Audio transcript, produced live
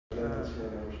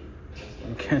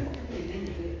Okay.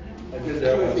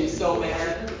 I would be so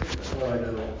mad. Oh, I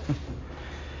know.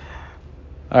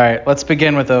 All right, let's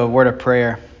begin with a word of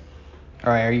prayer.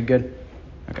 All right, are you good?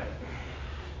 Okay.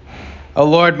 O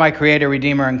Lord, my Creator,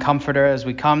 Redeemer, and Comforter, as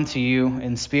we come to you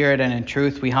in spirit and in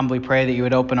truth, we humbly pray that you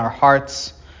would open our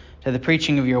hearts to the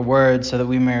preaching of your word so that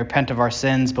we may repent of our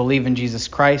sins, believe in Jesus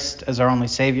Christ as our only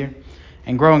Savior,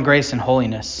 and grow in grace and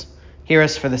holiness. Hear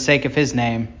us for the sake of his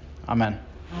name. Amen.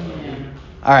 Amen.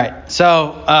 All right,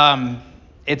 so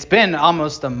it's been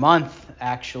almost a month,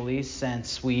 actually,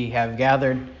 since we have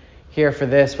gathered here for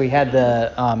this. We had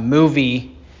the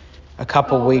movie a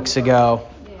couple weeks ago,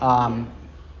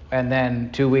 and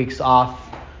then 2 weeks off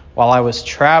while I was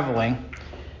traveling.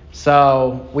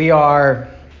 So we are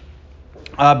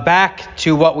back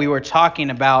to what we were talking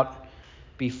about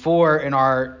before in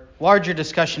our larger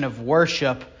discussion of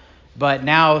worship, but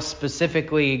now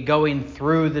specifically going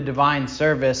through the divine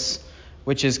service,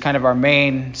 which is kind of our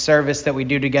main service that we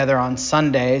do together on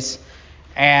Sundays.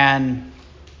 And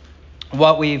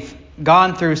what we've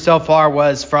gone through so far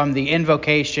was from the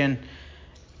invocation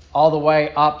all the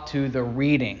way up to the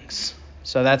readings.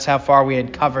 So that's how far we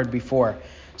had covered before.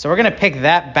 So we're going to pick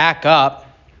that back up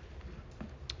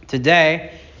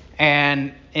today.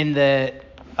 And in the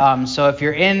so if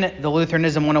you're in the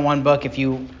Lutheranism 101 book, if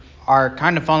you are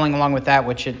kind of following along with that,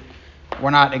 we're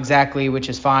not exactly, which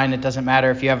is fine. It doesn't matter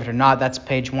if you have it or not. That's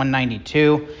page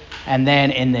 192. And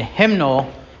then in the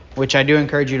hymnal, which I do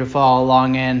encourage you to follow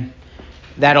along in,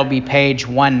 that'll be page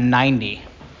 190.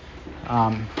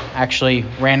 Actually,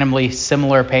 randomly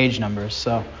similar page numbers.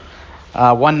 So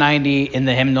 190 in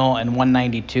the hymnal and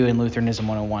 192 in Lutheranism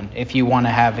 101, if you want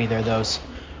to have either of those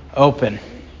open.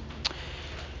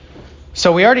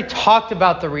 So we already talked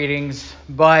about the readings,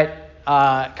 but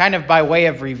kind of by way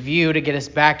of review to get us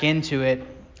back into it,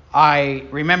 I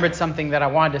remembered something that I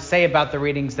wanted to say about the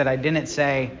readings that I didn't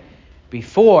say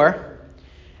before.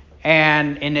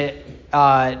 And in it,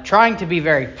 trying to be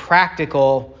very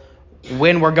practical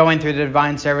when we're going through the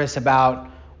divine service about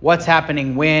what's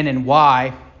happening when and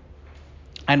why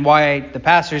the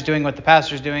pastor's doing what the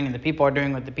pastor's doing and the people are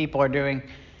doing what the people are doing,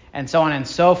 and so on and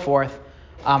so forth.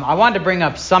 I wanted to bring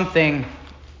up something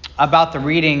about the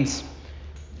readings,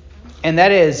 and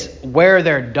that is where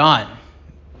they're done.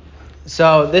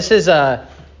 So this is a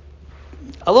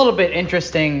little bit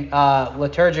interesting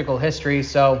liturgical history.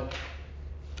 So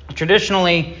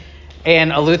traditionally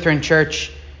in a Lutheran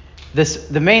church,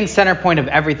 the main center point of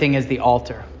everything is the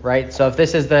altar, right? So if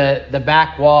this is the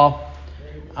back wall,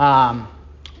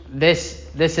 this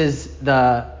is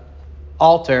the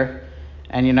altar,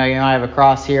 and you might have a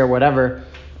cross here, whatever,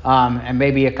 and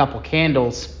maybe a couple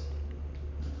candles,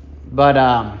 but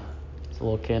it's a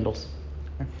little candles.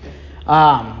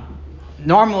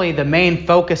 Normally, the main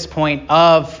focus point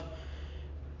of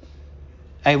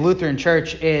a Lutheran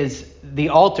church is the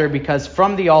altar, because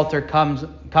from the altar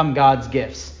come God's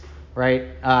gifts, right?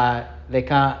 We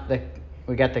got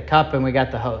the cup and we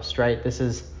got the host, right? This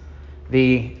is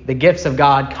the gifts of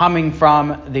God coming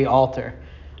from the altar.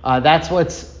 That's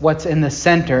what's in the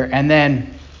center. And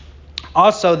then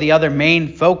also the other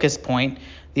main focus point,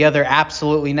 the other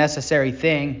absolutely necessary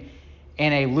thing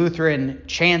in a Lutheran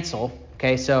chancel,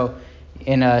 okay, so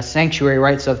in a sanctuary,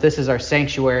 right? So if this is our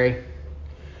sanctuary,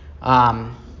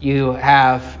 you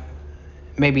have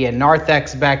maybe a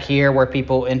narthex back here where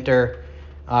people enter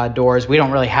doors. We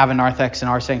don't really have a narthex in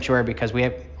our sanctuary because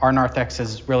our narthex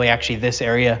is really actually this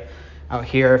area out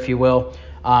here, if you will.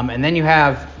 And then you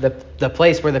have the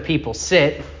place where the people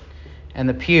sit and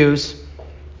the pews.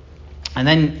 And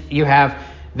then you have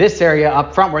this area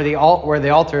up front where the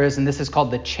altar is, and this is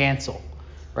called the chancel,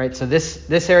 right? So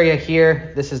this area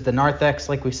here, this is the narthex,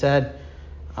 like we said.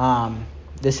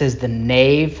 This is the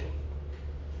nave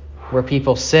where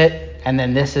people sit, and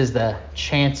then this is the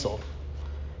chancel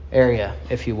area,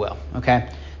 if you will, okay?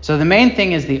 So the main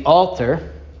thing is the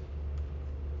altar,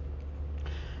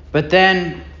 but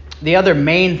then the other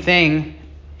main thing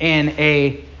in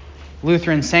a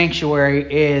Lutheran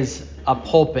sanctuary is a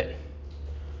pulpit.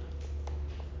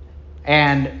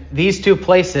 And these two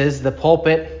places, the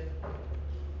pulpit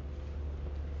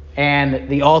and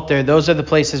the altar, those are the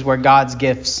places where God's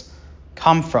gifts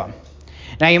come from.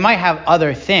 Now, you might have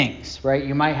other things, right?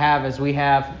 You might have, as we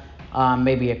have,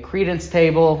 maybe a credence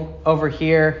table over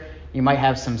here. You might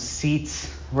have some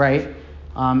seats, right?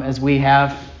 As we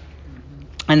have,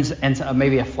 and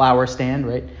maybe a flower stand,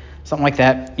 right? Something like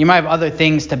that. You might have other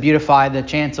things to beautify the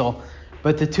chancel,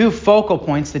 but the two focal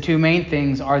points, the two main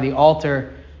things, are the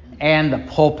altar and the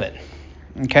pulpit,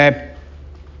 okay?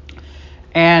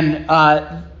 And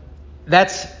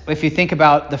that's, if you think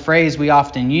about the phrase we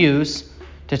often use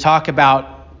to talk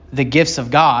about the gifts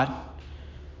of God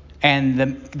and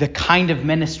the kind of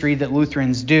ministry that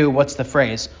Lutherans do, what's the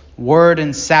phrase? Word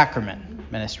and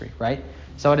sacrament ministry, right?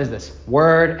 So what is this?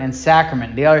 Word and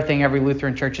sacrament. The other thing every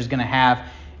Lutheran church is going to have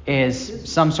is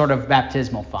some sort of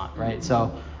baptismal font, right?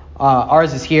 So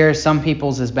ours is here, some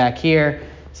people's is back here,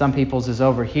 some people's is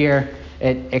over here.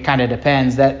 It kind of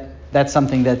depends. That's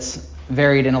something that's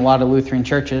varied in a lot of Lutheran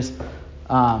churches.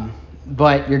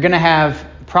 But you're going to have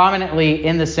prominently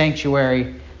in the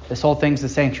sanctuary, this whole thing's the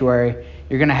sanctuary,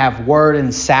 you're going to have word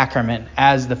and sacrament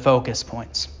as the focus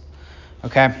points.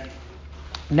 Okay?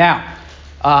 Now,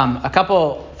 a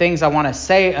couple things I want to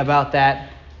say about that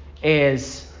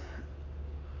is,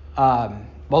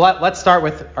 let's start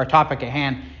with our topic at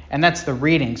hand, and that's the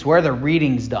readings. Where are the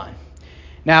readings done?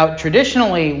 Now,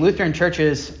 traditionally, Lutheran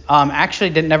churches actually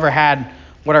never had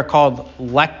what are called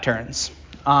lecterns.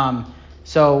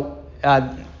 So,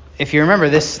 if you remember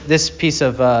this piece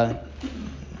of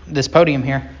this podium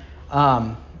here,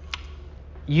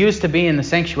 used to be in the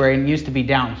sanctuary and used to be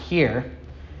down here.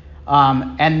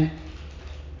 And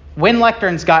when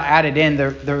lecterns got added in,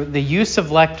 the use of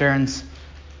lecterns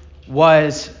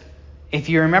was, if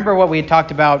you remember what we had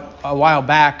talked about a while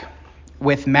back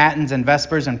with Matins and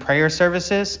Vespers and prayer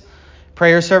services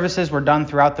were done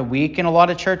throughout the week in a lot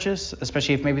of churches,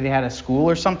 especially if maybe they had a school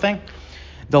or something.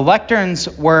 The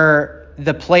lecterns were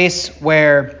the place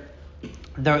where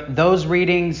those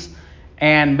readings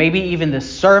and maybe even the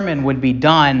sermon would be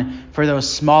done for those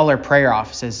smaller prayer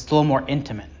offices. It's a little more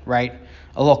intimate, right?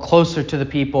 A little closer to the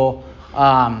people,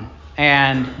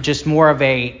 and just more of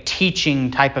a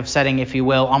teaching type of setting, if you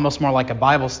will, almost more like a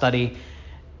Bible study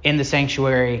in the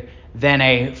sanctuary than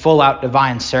a full-out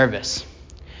divine service.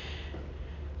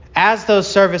 As those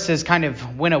services kind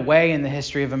of went away in the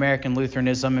history of American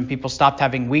Lutheranism and people stopped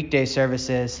having weekday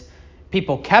services,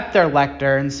 people kept their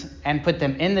lecterns and put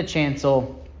them in the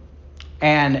chancel,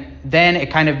 and then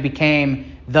it kind of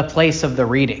became the place of the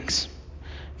readings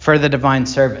for the divine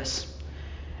service.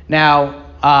 Now,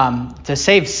 to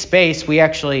save space, we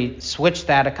actually switched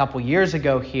that a couple years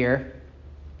ago here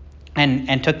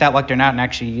and took that lectern out and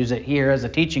actually use it here as a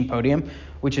teaching podium,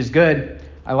 which is good.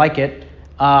 I like it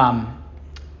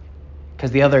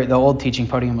because the old teaching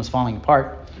podium was falling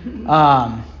apart,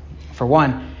 for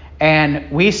one.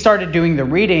 And we started doing the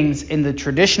readings in the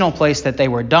traditional place that they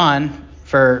were done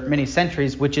for many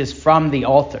centuries, which is from the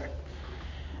altar.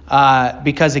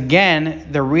 Because again,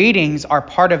 the readings are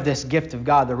part of this gift of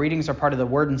God. The readings are part of the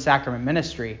word and sacrament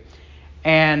ministry.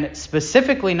 And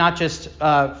specifically not just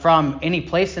from any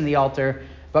place in the altar,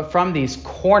 but from these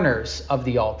corners of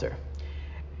the altar.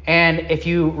 And if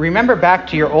you remember back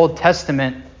to your Old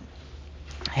Testament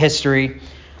history,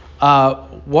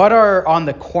 what are on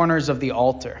the corners of the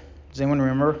altar? Does anyone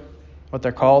remember what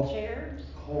they're called? Chairs?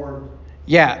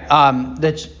 Yeah,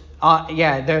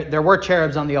 there were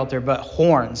cherubs on the altar, but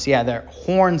horns. Yeah, they're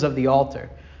horns of the altar.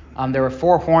 There were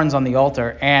 4 horns on the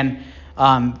altar. And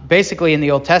basically in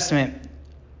the Old Testament,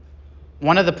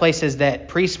 one of the places that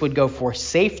priests would go for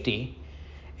safety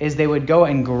is they would go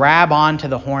and grab onto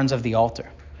the horns of the altar,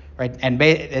 right? And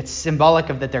it's symbolic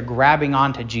of that they're grabbing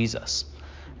onto Jesus,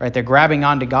 right? They're grabbing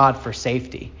onto God for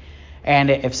safety.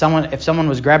 And if someone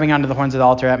was grabbing onto the horns of the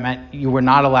altar, that meant you were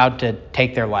not allowed to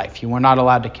take their life. You were not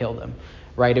allowed to kill them,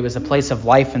 right? It was a place of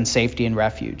life and safety and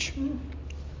refuge.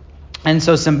 And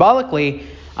so symbolically,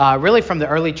 really from the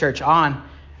early church on,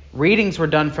 readings were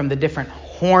done from the different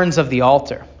horns of the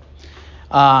altar.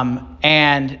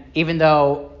 And even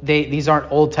though these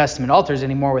aren't Old Testament altars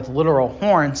anymore with literal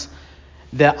horns,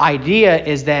 the idea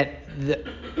is that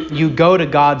you go to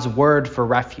God's word for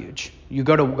refuge. You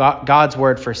go to God's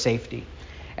word for safety.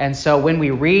 And so when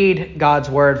we read God's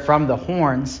word from the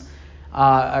horns,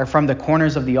 or from the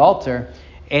corners of the altar,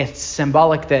 it's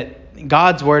symbolic that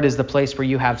God's word is the place where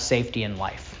you have safety in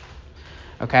life.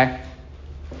 Okay?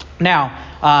 Now,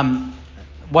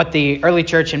 what the early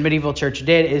church and medieval church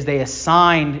did is they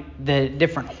assigned the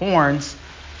different horns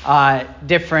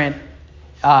different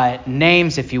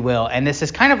names, if you will. And this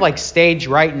is kind of like stage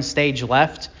right and stage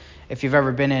left, if you've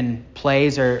ever been in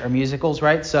plays or musicals,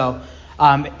 right? So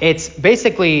it's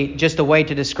basically just a way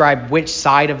to describe which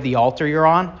side of the altar you're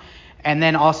on. And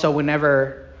then also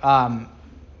whenever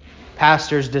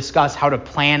pastors discuss how to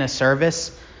plan a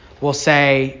service, we'll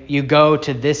say you go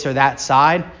to this or that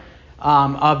side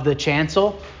of the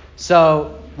chancel.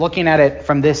 So looking at it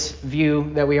from this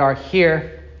view that we are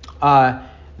here,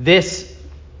 this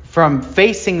from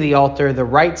facing the altar, the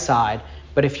right side,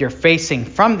 but if you're facing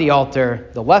from the altar,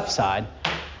 the left side,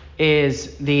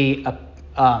 is the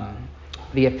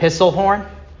epistle horn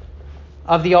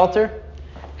of the altar.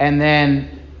 And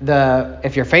then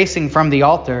if you're facing from the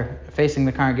altar, facing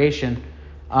the congregation,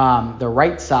 the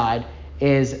right side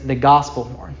is the gospel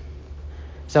horn.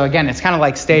 So again, it's kind of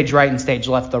like stage right and stage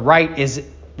left. The right is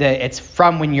it's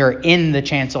from when you're in the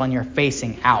chancel and you're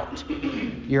facing out.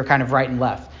 You're kind of right and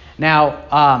left.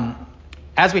 Now,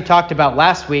 as we talked about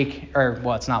last week,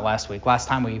 it's not last week, last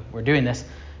time we were doing this,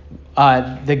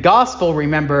 the gospel,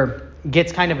 remember,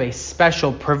 gets kind of a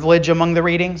special privilege among the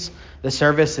readings. The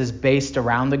service is based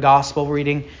around the gospel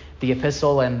reading. The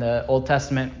epistle and the Old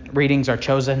Testament readings are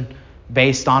chosen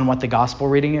based on what the gospel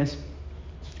reading is.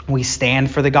 We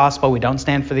stand for the gospel. We don't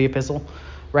stand for the epistle,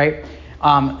 right?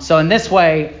 So in this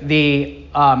way, the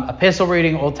epistle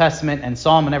reading, Old Testament, and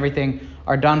Psalm and everything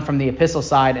are done from the epistle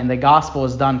side, and the gospel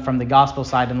is done from the gospel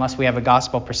side, unless we have a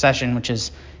gospel procession, which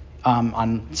is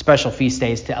on special feast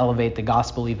days to elevate the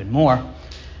gospel even more.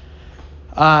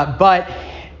 But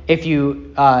if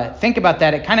you think about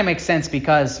that, it kind of makes sense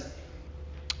because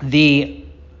the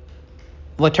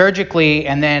liturgically,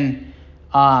 and then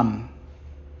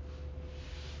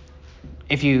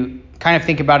if you kind of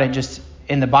think about it just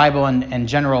in the Bible and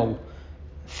general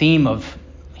theme of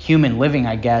human living,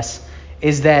 I guess,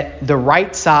 is that the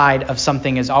right side of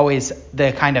something is always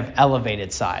the kind of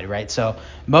elevated side, right? So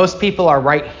most people are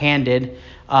right-handed.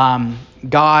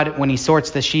 God, when he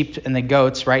sorts the sheep and the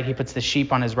goats, right, he puts the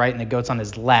sheep on his right and the goats on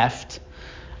his left.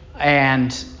 And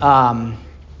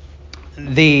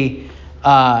the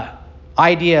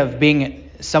idea of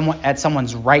being at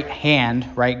someone's right hand,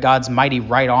 right, God's mighty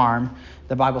right arm,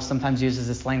 the Bible sometimes uses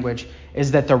this language,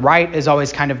 is that the right is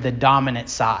always kind of the dominant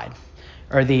side,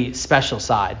 or the special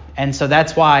side. And so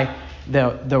that's why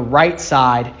the right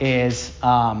side is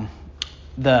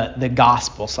the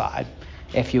gospel side,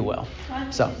 if you will. Why did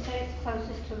you say it's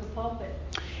closest to the pulpit?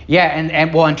 Yeah,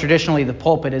 and traditionally the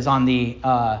pulpit is on the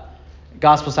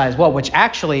gospel side as well, which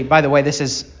actually, by the way, this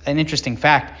is an interesting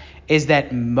fact, is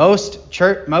that most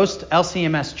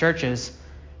LCMS churches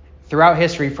throughout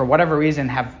history, for whatever reason,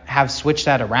 have switched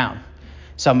that around.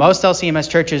 So most LCMS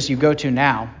churches you go to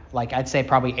now, like I'd say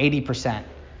probably 80%,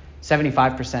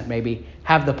 75% maybe,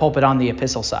 have the pulpit on the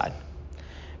epistle side.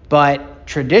 But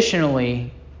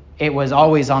traditionally, it was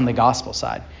always on the gospel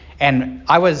side. And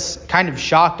I was kind of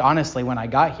shocked, honestly, when I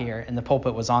got here and the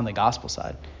pulpit was on the gospel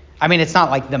side. I mean, it's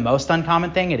not like the most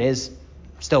uncommon thing. It is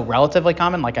still relatively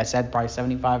common. Like I said, probably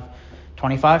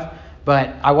 75-25.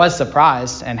 But I was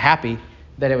surprised and happy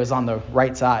that it was on the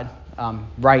right side.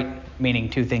 Right meaning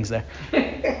two things there.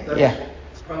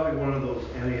 It's probably one of those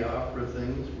anti-opera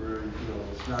things where,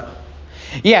 it's not...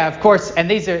 Yeah, of course. And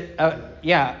these are,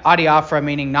 adiaphora,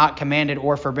 meaning not commanded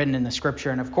or forbidden in the Scripture.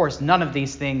 And of course, none of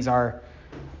these things are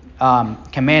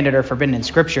commanded or forbidden in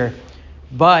Scripture,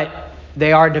 but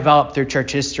they are developed through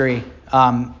church history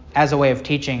as a way of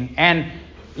teaching. And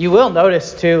you will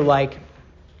notice too, like,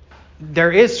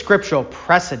 there is scriptural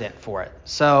precedent for it.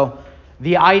 So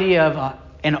the idea of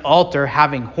an altar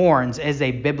having horns is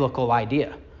a biblical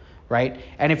idea, right?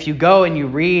 And if you go and you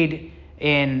read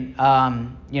in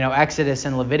Exodus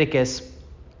and Leviticus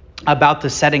about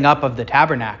the setting up of the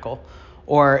tabernacle,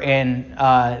 or in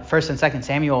 1st and 2nd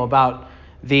Samuel about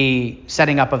the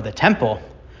setting up of the temple,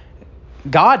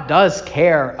 God does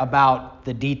care about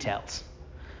the details,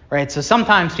 right? So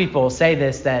sometimes people say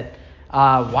this, that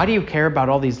why do you care about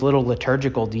all these little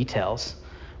liturgical details?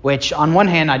 Which on one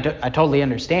hand, I totally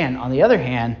understand. On the other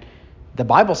hand, the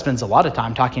Bible spends a lot of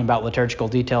time talking about liturgical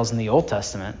details in the Old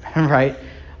Testament, right?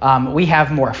 We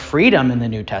have more freedom in the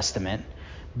New Testament,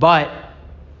 but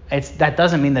that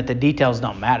doesn't mean that the details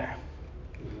don't matter.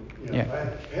 Yeah.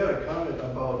 I had a comment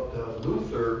about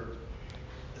Luther.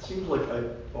 It seems like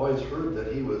I've always heard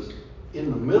that he was in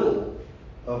the middle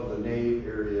of the nave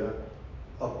area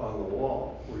up on the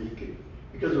wall, where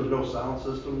because there was no sound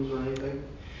systems or anything.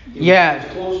 He was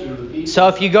closer to the people. So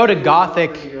if you go to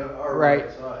Gothic, right.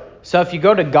 So if you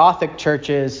go to Gothic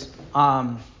churches,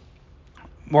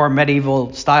 more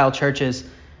medieval style churches,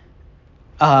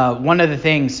 one of the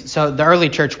things, so the early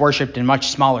church worshipped in much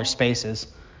smaller spaces,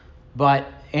 but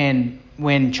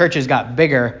when churches got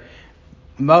bigger,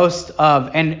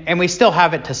 and we still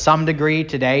have it to some degree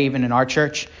today, even in our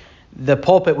church, the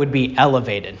pulpit would be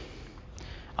elevated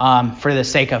for the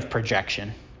sake of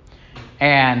projection.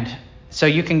 And so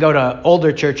you can go to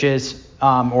older churches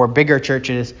or bigger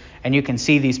churches, and you can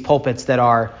see these pulpits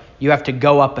that you have to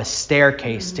go up a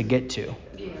staircase to get to.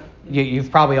 Yeah.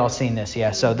 You've probably all seen this,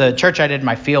 yeah. So the church I did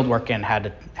my field work in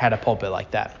had a pulpit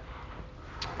like that.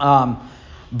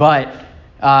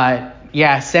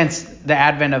 Since the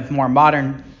advent of more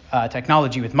modern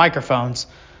technology with microphones,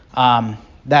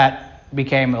 that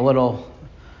became a little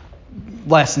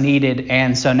less needed.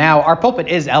 And so now our pulpit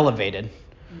is elevated.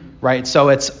 right? So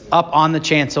it's up on the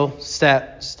chancel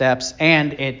steps,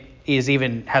 and it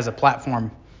has a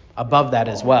platform above that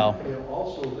as well. And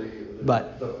also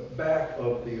the back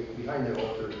of behind the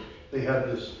altar, they had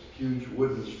this huge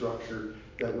wooden structure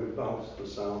that would bounce the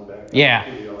sound back to the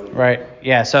audience. Right.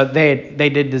 Yeah, so they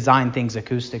did design things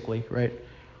acoustically, right?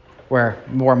 Where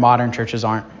more modern churches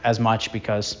aren't as much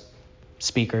because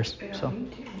speakers. So.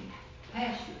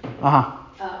 Pastor,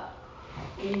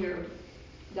 in your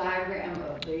diagram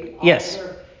of the altar, Yes.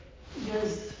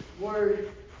 does where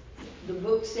the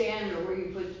book stand or where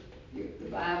you put the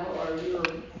Bible or your...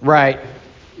 Right.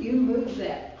 You move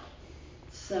that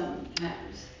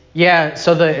sometimes. Yeah,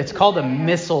 so it's called a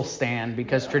missal stand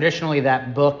because traditionally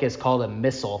that book is called a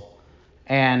missal.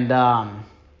 And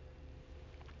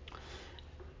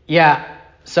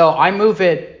so I move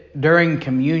it during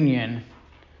communion.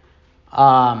 Is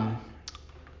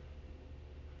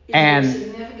there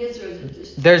significance or is it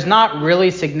just... There's not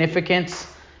really significance.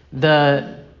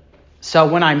 So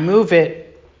when I move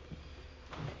it,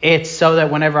 it's so that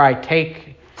whenever I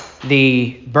take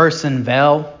the burson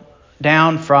veil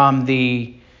down from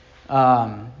the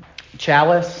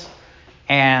chalice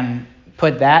and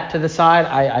put that to the side,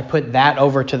 I put that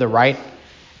over to the right,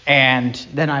 and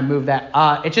then I move that.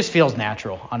 It just feels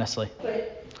natural, honestly.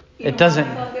 But it doesn't.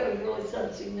 I thought that was really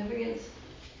some significance.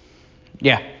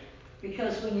 Yeah.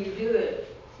 Because when you do it,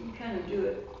 you kind of do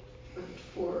it with a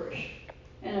flourish.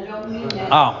 And I don't mean that.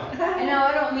 Oh. I know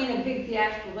I don't mean a big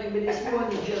theatrical thing, but it's more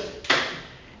than just...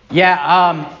 Yeah.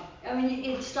 I mean,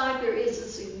 it's like there is a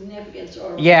significance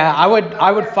or... Yeah, I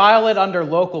would file it under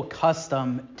local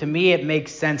custom. To me, it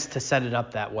makes sense to set it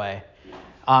up that way.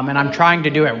 And I'm trying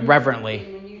to do it reverently.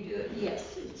 When you do it, yes.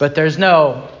 But there's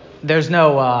no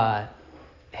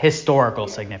historical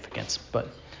significance. But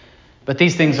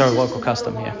these things are local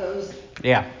custom. One of those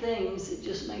things, it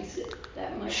just makes it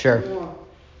that much more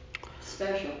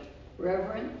special,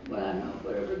 reverent,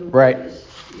 whatever the word is.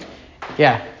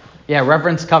 Yeah. Yeah,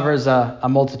 reverence covers a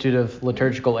multitude of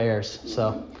liturgical errors.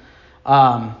 So,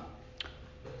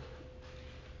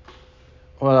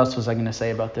 what else was I going to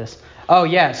say about this? Oh,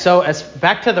 yeah. So, as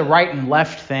back to the right and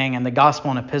left thing and the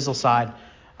gospel and epistle side,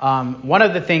 one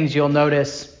of the things you'll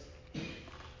notice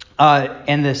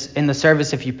in the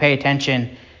service, if you pay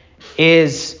attention,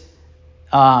 is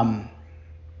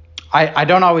I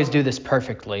don't always do this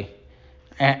perfectly,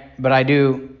 but I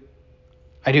do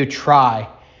try.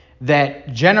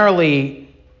 That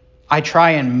generally I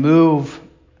try and move.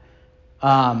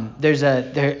 I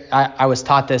was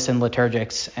taught this in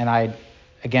liturgics, and I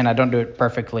don't do it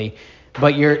perfectly,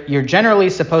 but you're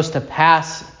generally supposed to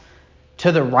pass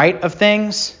to the right of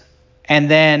things,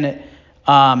 and then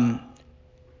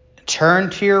turn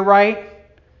to your right.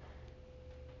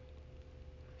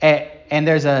 And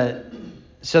there's a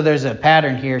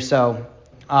pattern here. So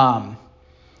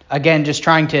again, just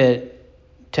trying to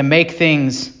make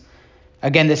things.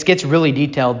 Again, this gets really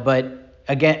detailed, but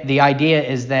again, the idea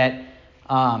is that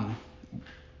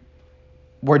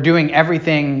we're doing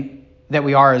everything that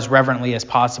we are as reverently as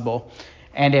possible.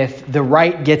 And if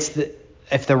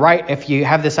you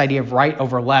have this idea of right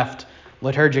over left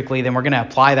liturgically, then we're going to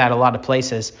apply that a lot of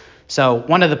places. So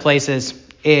one of the places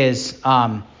is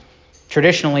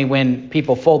traditionally when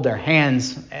people fold their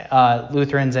hands,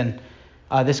 Lutherans, and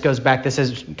this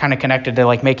is kind of connected to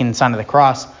like making the sign of the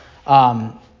cross.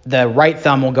 The right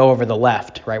thumb will go over the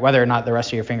left, right? Whether or not the rest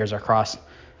of your fingers are crossed.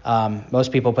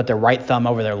 Most people put their right thumb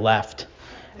over their left.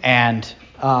 And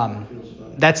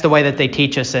that's the way that they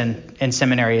teach us in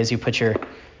seminary is you put your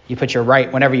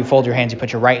right, whenever you fold your hands, you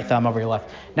put your right thumb over your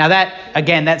left. Now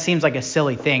that seems like a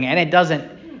silly thing, and it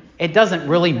doesn't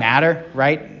really matter,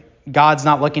 right? God's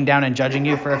not looking down and judging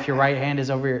you for if your right hand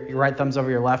is over your right thumb's over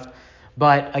your left.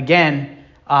 But again,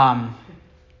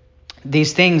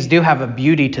 these things do have a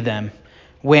beauty to them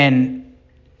when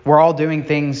we're all doing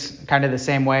things kind of the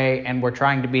same way and we're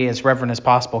trying to be as reverent as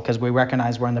possible because we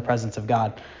recognize we're in the presence of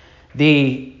God.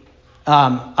 The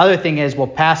other thing is we'll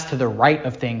pass to the right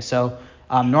of things. So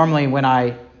normally when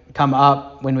we come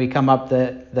up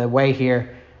the way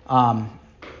here,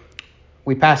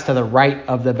 we pass to the right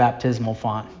of the baptismal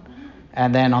font,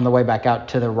 and then on the way back out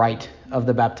to the right of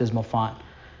the baptismal font,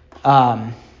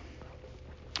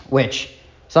 which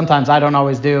sometimes I don't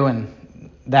always do, and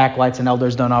the acolytes and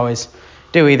elders don't always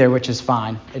do either, which is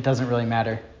fine. It doesn't really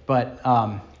matter. But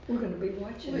we're going to be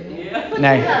watching.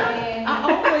 I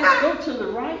always go to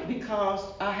the right because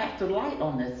I have the light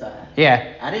on this side.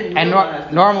 Yeah. I didn't realize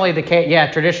and normally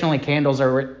traditionally candles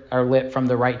are lit from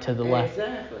the right to the left.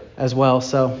 Exactly. As well.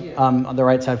 So on the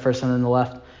right side first and then the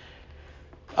left.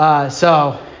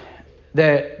 So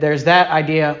there's that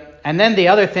idea. and then the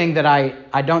other thing that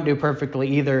I don't do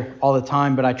perfectly either all the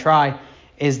time, but I try,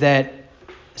 is that,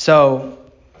 so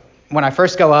when I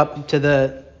first go up to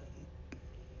the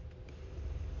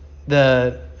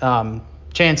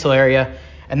chancel area,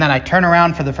 and then I turn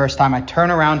around for the first time, I turn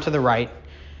around to the right,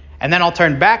 and then I'll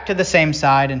turn back to the same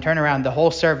side and turn around the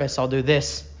whole service. I'll do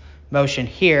this motion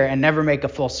here and never make a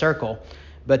full circle.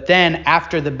 But then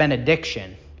after the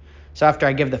benediction, so after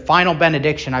I give the final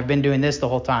benediction, I've been doing this the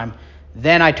whole time,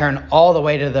 then I turn all the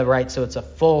way to the right, so it's a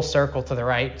full circle to the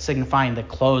right, signifying the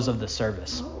close of the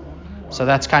service. So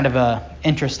that's kind of a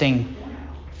interesting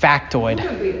factoid.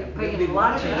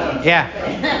 Yeah.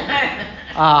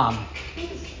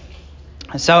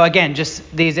 So again, just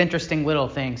these interesting little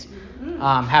things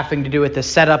having to do with the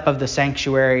setup of the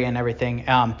sanctuary and everything.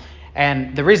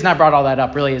 And the reason I brought all that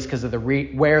up really is because of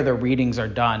where the readings are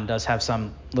done does have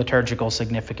some liturgical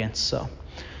significance. So, all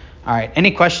right.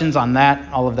 Any questions on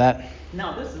that? All of that?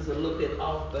 No, this is a little bit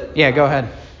off, but yeah, go ahead.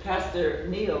 Pastor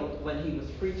Neil, when he was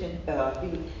preaching,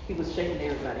 he was shaking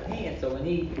everybody's hand. So when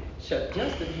he shook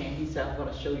Justin's hand, he said, "I'm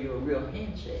going to show you a real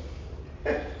handshake."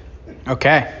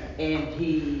 Okay. And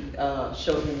he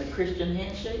showed him the Christian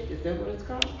handshake. Is that what it's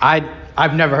called?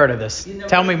 I've never heard of this.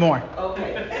 Tell me more.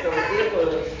 Okay, so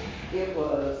it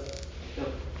was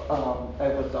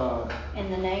in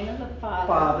the name of the Father.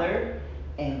 Father,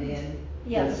 and then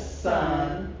the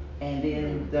Son, and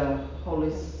then the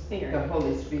Holy Spirit. The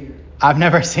Holy Spirit. I've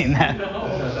never seen that. No.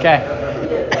 Okay.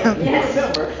 Yes.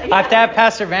 I have to have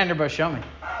Pastor Vanderbilt show me.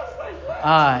 I was like,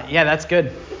 what? Yeah, that's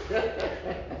good.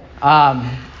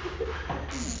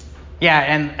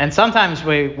 Yeah, and sometimes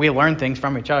we learn things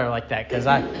from each other like that, because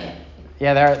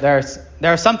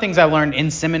there are some things I learned in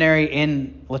seminary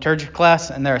in liturgic class,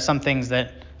 and there are some things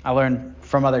that I learned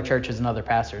from other churches and other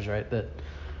pastors, right? That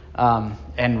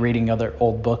and reading other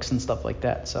old books and stuff like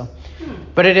that. So,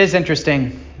 but it is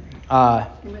interesting.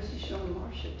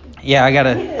 Yeah, I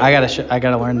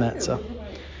gotta learn that. So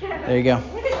there you go.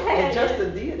 And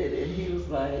Justin did it, and he was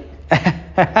like,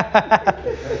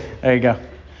 there you go.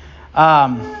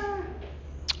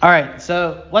 All right,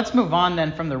 so let's move on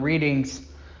then from the readings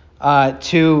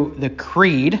to the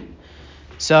creed.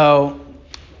 So,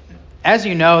 as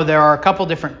you know, there are a couple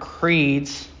different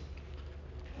creeds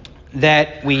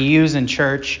that we use in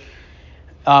church.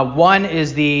 One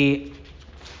is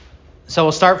so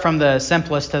we'll start from the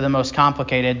simplest to the most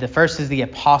complicated. The first is the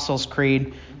Apostles'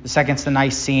 Creed, the second's the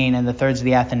Nicene, and the third's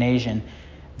the Athanasian.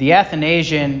 The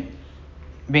Athanasian,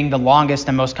 being the longest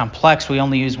and most complex, we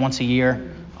only use once a year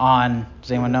on,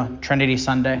 does anyone know, Trinity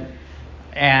Sunday.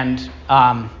 And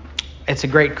it's a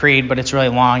great creed, but it's really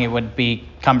long. It would be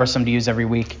cumbersome to use every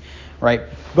week, right?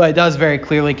 But it does very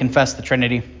clearly confess the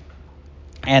Trinity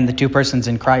and the two persons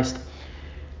in Christ.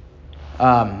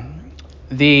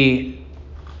 The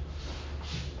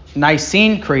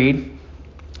Nicene Creed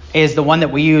is the one that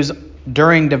we use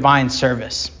during divine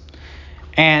service.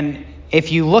 And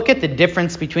if you look at the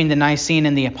difference between the Nicene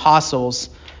and the Apostles,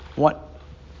 one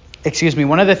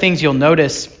of the things you'll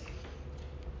notice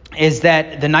is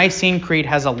that the Nicene Creed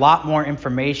has a lot more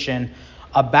information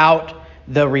about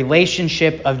the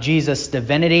relationship of Jesus'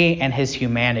 divinity and his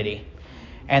humanity,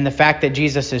 and the fact that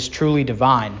Jesus is truly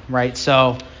divine, right?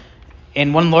 So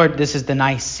in one Lord, this is the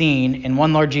Nicene, in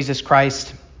one Lord Jesus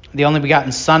Christ, the only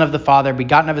begotten Son of the Father,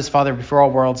 begotten of his Father before all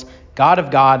worlds, God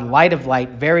of God, light of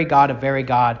light, very God of very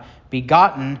God,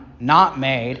 begotten, not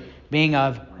made, being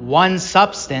of one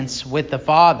substance with the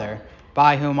Father,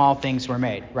 by whom all things were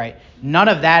made, right? None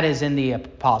of that is in the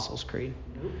Apostles' Creed.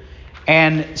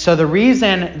 And so the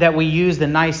reason that we use the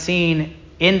Nicene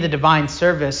in the divine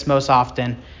service most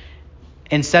often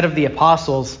instead of the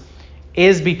Apostles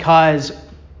is because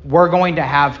we're going to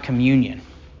have communion.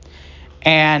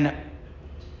 And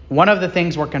one of the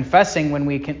things we're confessing when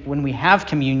we have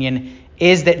communion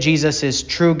is that Jesus is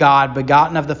true God,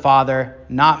 begotten of the Father,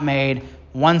 not made,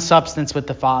 one substance with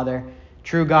the Father,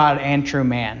 true God and true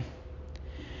man.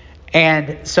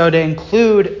 And so to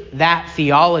include that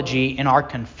theology in our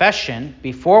confession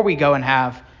before we go and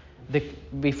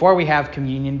before we have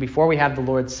communion, before we have the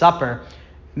Lord's Supper,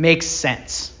 makes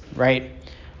sense, right?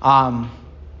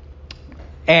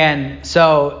 And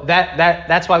so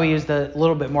that's why we use the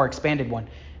little bit more expanded one.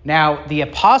 Now, the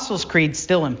Apostles' Creed is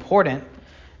still important.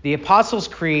 The Apostles'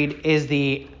 Creed is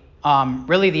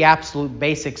really the absolute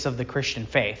basics of the Christian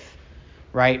faith,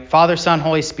 right? Father, Son,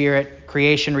 Holy Spirit,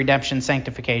 creation, redemption,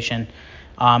 sanctification.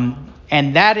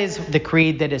 And that is the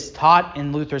creed that is taught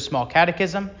in Luther's Small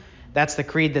Catechism. That's the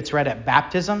creed that's read at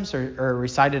baptisms or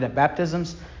recited at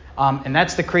baptisms. And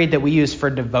that's the creed that we use for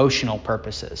devotional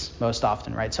purposes most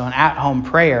often, right? So in at-home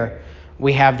prayer,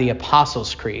 we have the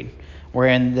Apostles' Creed, where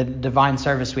in the divine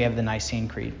service we have the Nicene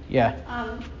Creed. Yeah.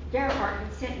 Gerhard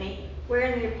sent me where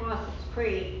is the Apostles'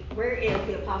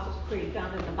 Creed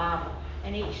found in the Bible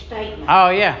and each statement. Oh,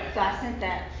 yeah. So I sent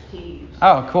that to you.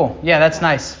 Oh, cool. Yeah, that's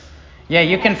nice. Yeah,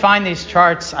 you can find these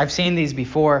charts. I've seen these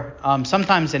before.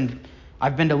 Sometimes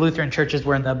I've been to Lutheran churches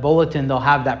where in the bulletin they'll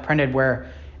have that printed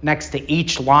where next to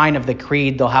each line of the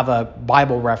creed they'll have a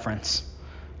Bible reference,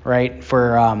 right?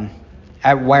 For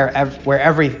where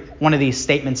every one of these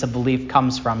statements of belief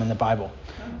comes from in the Bible.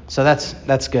 So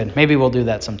that's good. Maybe we'll do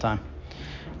that sometime.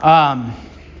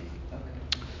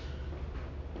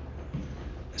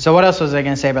 So what else was I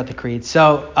going to say about the creeds?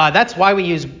 So that's why we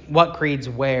use what creeds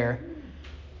where.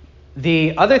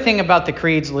 The other thing about the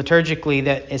creeds liturgically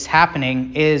that is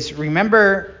happening is,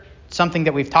 remember something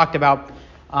that we've talked about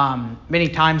many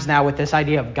times now with this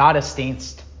idea of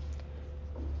Gottesdienst,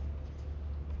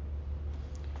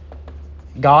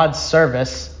 God's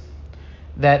service,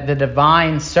 that the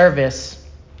divine service,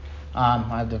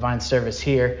 I have divine service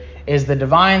here, is the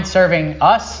divine serving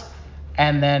us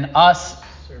and then us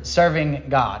serving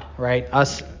God, right?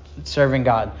 Us serving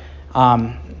God.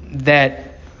 That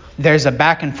there's a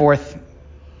back and forth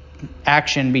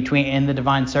action in the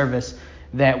divine service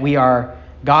that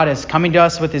God is coming to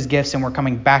us with his gifts and we're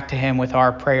coming back to him with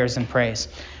our prayers and praise.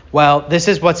 Well, this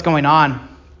is what's going on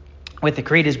with the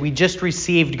creed is we just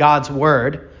received God's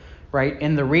word, right,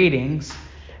 in the readings,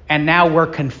 and now we're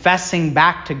confessing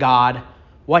back to God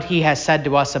what he has said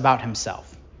to us about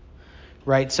himself,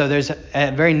 right? So there's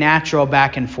a very natural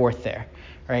back and forth there,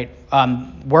 right?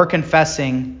 We're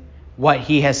confessing what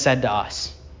he has said to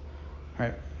us,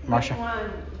 right? Marcia?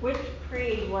 Which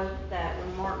creed was that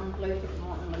when Martin Luther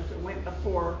went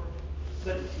before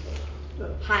the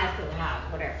highest of the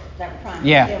highest, whatever, that prime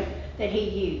that he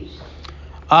used?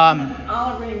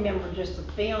 I remember just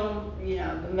the film,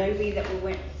 the movie that we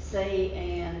went to see,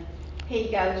 and he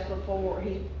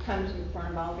comes in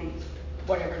front of all these,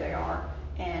 whatever they are,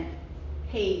 and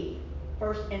he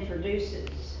first introduces.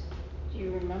 Do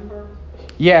you remember?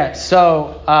 Yeah,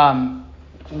 so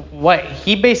what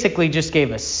he basically just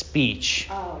gave a speech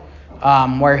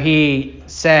where he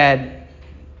said,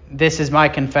 this is my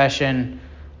confession.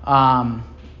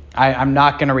 I'm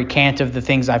not going to recant of the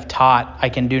things I've taught. I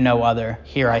can do no other.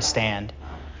 Here I stand.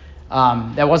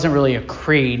 That wasn't really a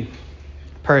creed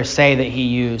per se that he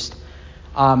used.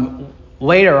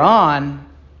 Later on,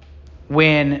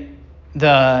 when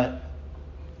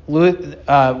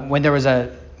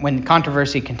when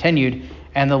controversy continued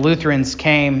and the Lutherans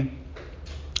came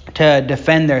to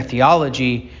defend their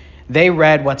theology, they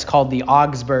read what's called the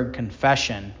Augsburg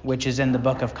Confession, which is in the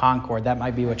Book of Concord. That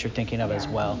might be what you're thinking of as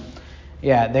well.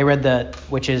 Yeah, they read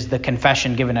which is the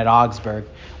confession given at Augsburg,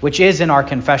 which is in our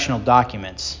confessional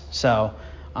documents. So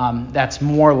that's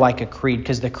more like a creed,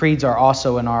 because the creeds are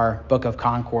also in our Book of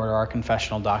Concord or our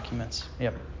confessional documents.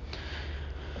 Yep.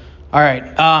 All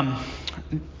right.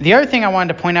 The other thing I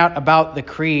wanted to point out about the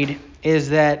creed is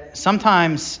that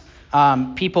sometimes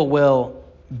people will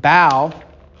bow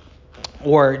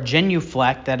or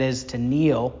genuflect, that is to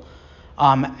kneel,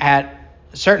 at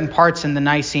certain parts in the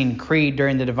Nicene Creed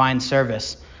during the divine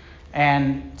service.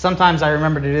 And sometimes I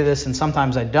remember to do this and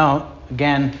sometimes I don't.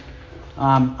 Again,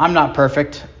 I'm not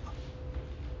perfect,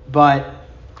 but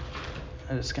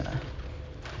I'm just going to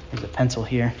use a pencil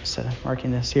here instead of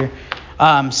marking this here.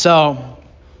 So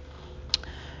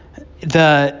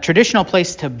the traditional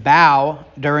place to bow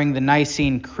during the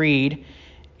Nicene Creed,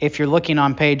 if you're looking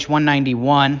on page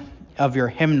 191 of your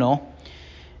hymnal,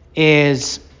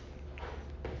 is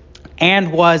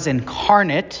and was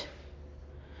incarnate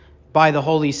by the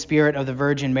Holy Spirit of the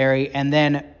Virgin Mary, and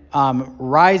then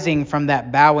rising from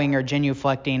that bowing or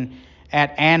genuflecting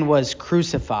at and was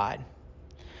crucified.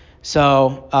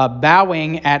 So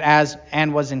bowing at as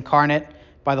and was incarnate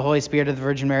by the Holy Spirit of the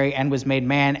Virgin Mary and was made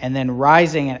man, and then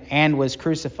rising at and was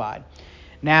crucified.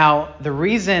 Now, the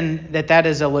reason that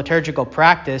is a liturgical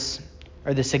practice,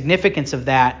 or the significance of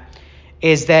that,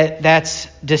 is that that's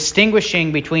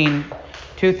distinguishing between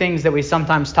two things that we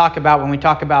sometimes talk about when we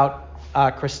talk about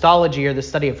Christology, or the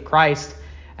study of Christ,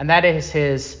 and that is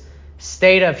his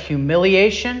state of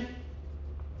humiliation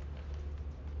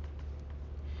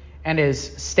and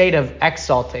his state of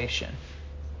exaltation.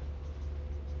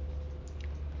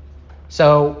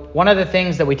 So one of the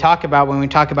things that we talk about when we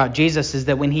talk about Jesus is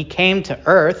that when he came to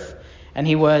earth and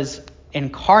he was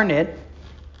incarnate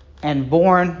and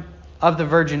born of the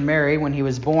Virgin Mary, when he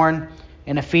was born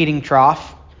in a feeding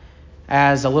trough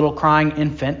as a little crying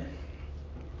infant,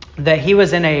 that he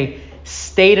was in a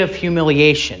state of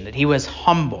humiliation, that he was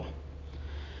humble.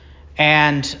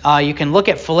 And you can look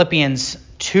at Philippians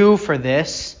 2 for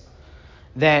this,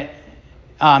 that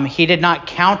he did not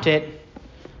count it.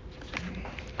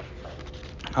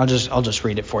 I'll just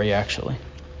read it for you, actually.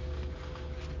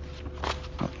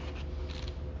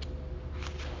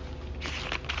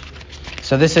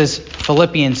 So this is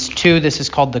Philippians 2. This is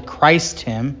called the Christ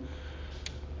hymn.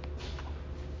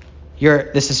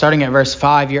 This is starting at verse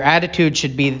 5. Your attitude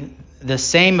should be the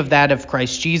same of that of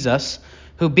Christ Jesus,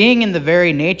 who being in the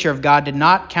very nature of God did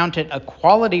not count it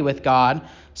equality with God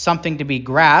something to be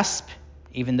grasped,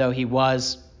 even though he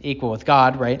was equal with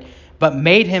God, right? But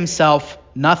made himself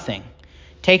nothing,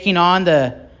 taking on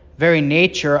the very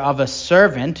nature of a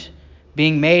servant,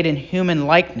 being made in human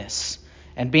likeness,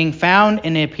 and being found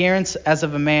in appearance as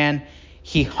of a man,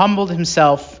 he humbled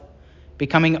himself,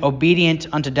 becoming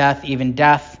obedient unto death, even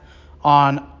death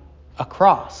on a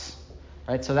cross.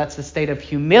 Right? So that's the state of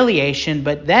humiliation.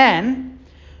 But then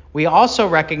we also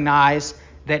recognize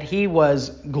that he was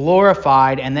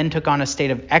glorified and then took on a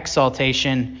state of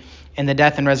exaltation in the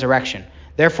death and resurrection.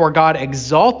 Therefore God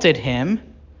exalted him,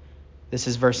 this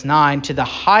is verse 9, to the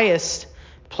highest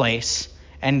place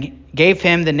and gave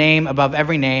him the name above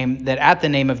every name, that at the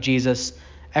name of Jesus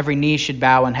every knee should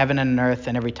bow in heaven and on earth,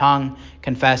 and every tongue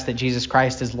confess that Jesus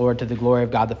Christ is Lord, to the glory of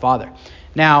God the Father.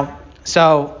 Now,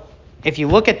 so if you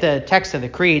look at the text of the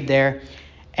creed there,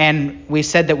 and we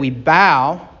said that we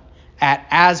bow at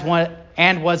as one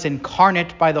and was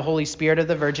incarnate by the Holy Spirit of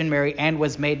the Virgin Mary and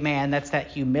was made man, that's that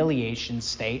humiliation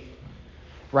state,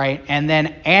 right? And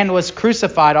then and was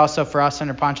crucified also for us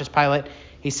under Pontius Pilate.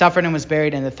 He suffered and was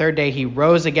buried, and the third day he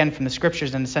rose again from the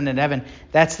scriptures and ascended to heaven.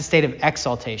 That's the state of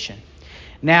exaltation.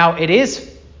 Now, it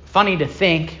is funny to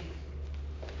think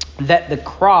that the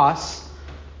cross,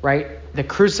 right, the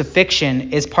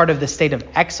crucifixion is part of the state of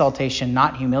exaltation,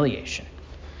 not humiliation,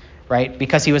 right?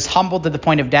 Because he was humbled to the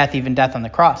point of death, even death on the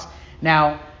cross.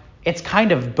 Now, it's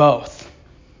kind of both.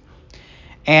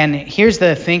 And here's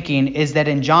the thinking, is that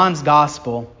in John's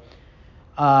gospel,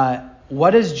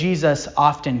 what does Jesus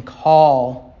often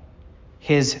call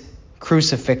his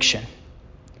crucifixion?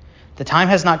 The time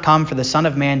has not come for the Son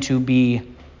of Man to be,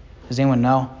 does anyone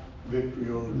know?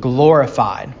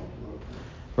 Glorified.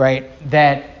 Right?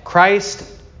 That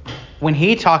Christ, when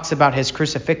he talks about his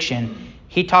crucifixion,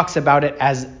 he talks about it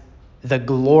as the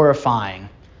glorifying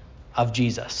of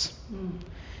Jesus.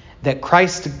 That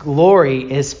Christ's glory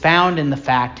is found in the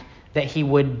fact that he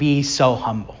would be so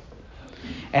humble.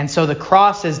 And so the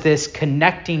cross is this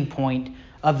connecting point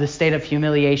of the state of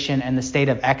humiliation and the state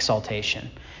of exaltation.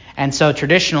 And so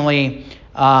traditionally,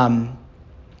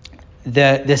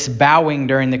 this bowing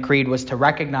during the creed was to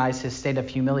recognize his state of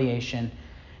humiliation.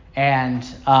 And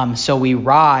so we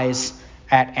rise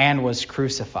at and was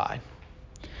crucified,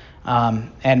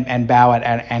 and bow at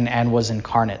and was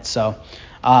incarnate. So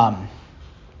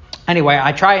anyway,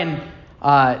 I try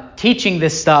and teaching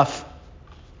this stuff.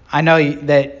 I know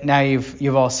that now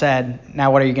you've all said,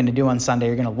 now what are you going to do on Sunday?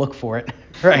 You're going to look for it,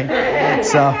 right?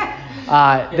 So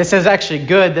this is actually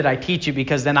good that I teach it,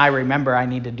 because then I remember I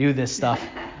need to do this stuff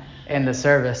in the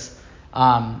service.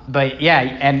 But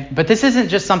this isn't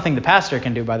just something the pastor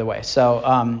can do, by the way.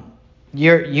 So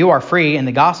you are free in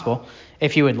the gospel,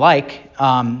 if you would like,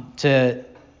 to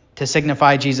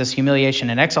signify Jesus' humiliation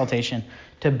and exaltation,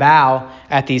 to bow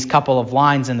at these couple of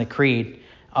lines in the creed.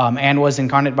 And was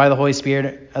incarnate by the Holy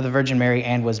Spirit of the Virgin Mary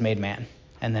and was made man,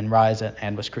 and then rise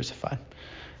and was crucified.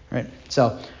 Right.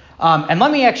 So, and let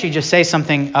me actually just say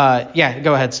something.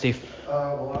 Go ahead, Steve.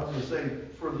 Well, I was going to say,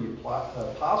 for the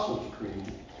Apostles' Creed,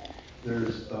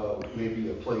 there's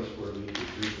maybe a place where we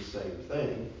could do the same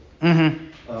thing. Mm-hmm.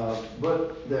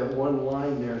 But that one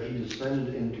line there, he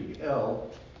descended into hell,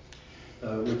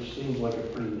 which seems like a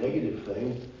pretty negative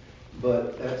thing.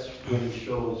 But that's when he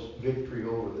shows victory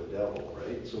over the devil,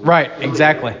 right? So right, really,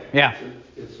 exactly. Yeah.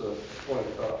 It's a point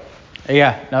up.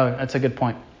 Yeah, no, that's a good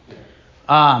point.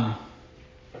 One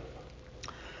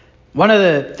of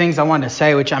the things I wanted to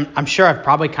say, which I'm sure I've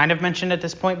probably kind of mentioned at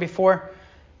this point before,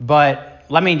 but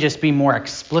let me just be more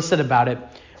explicit about it.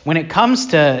 When it comes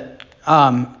to,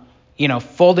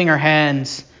 folding our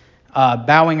hands,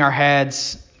 bowing our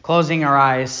heads, closing our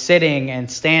eyes, sitting and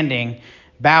standing,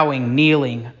 bowing,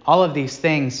 kneeling, all of these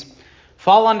things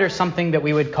fall under something that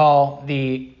we would call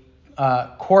the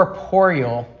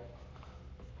corporeal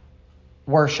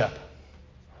worship.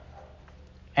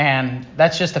 And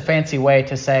that's just a fancy way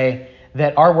to say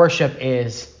that our worship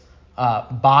is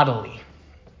bodily.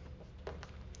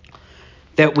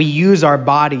 That we use our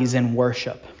bodies in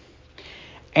worship.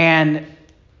 And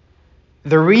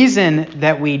the reason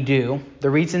that we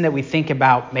think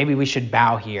about maybe we should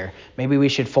bow here, maybe we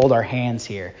should fold our hands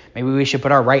here, maybe we should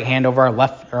put our right hand over our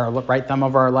left, or right thumb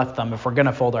over our left thumb if we're going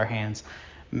to fold our hands.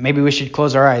 Maybe we should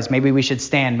close our eyes. Maybe we should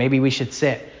stand. Maybe we should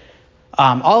sit.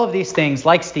 All of these things,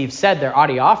 like Steve said, they're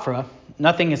adiaphora.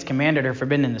 Nothing is commanded or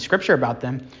forbidden in the scripture about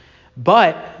them.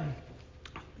 But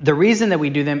the reason that we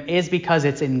do them is because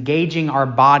it's engaging our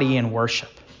body in worship,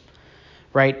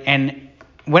 right? And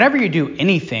whenever you do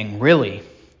anything, really,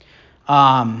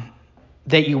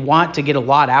 that you want to get a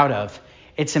lot out of,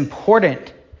 it's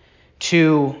important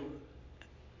to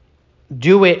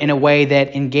do it in a way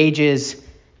that engages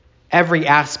every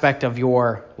aspect of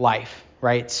your life,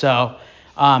 right? So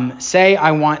say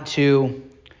I want to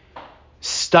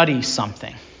study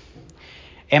something.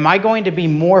 Am I going to be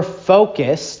more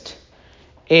focused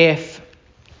if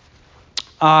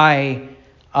I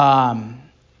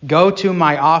go to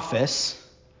my office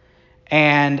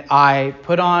and I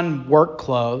put on work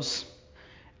clothes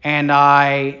and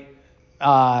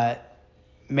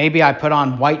maybe I put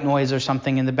on white noise or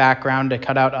something in the background to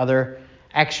cut out other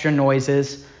extra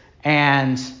noises,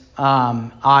 and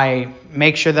I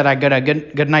make sure that I get a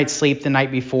good night's sleep the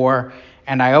night before,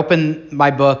 and I open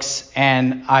my books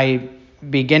and I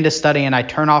begin to study, and I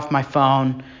turn off my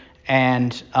phone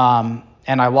and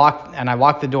I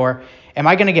lock the door. Am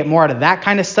I going to get more out of that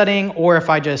kind of studying, or if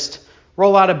I just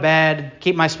roll out of bed,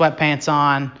 keep my sweatpants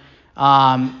on,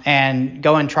 and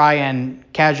go and try and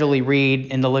casually read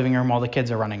in the living room while the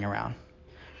kids are running around,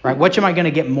 right? Which am I going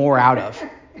to get more out of?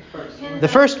 The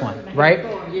first one, right?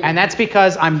 And that's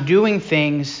because I'm doing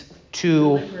things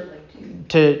to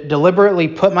deliberately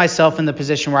put myself in the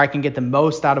position where I can get the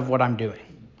most out of what I'm doing,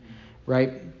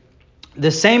 right?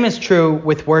 The same is true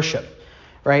with worship,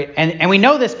 right? And we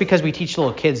know this because we teach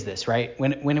little kids this, right?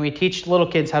 When we teach little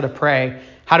kids how to pray,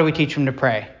 how do we teach them to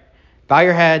pray? Bow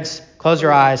your heads, close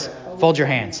your eyes, fold your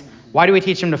hands. Why do we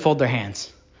teach them to fold their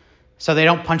hands? So they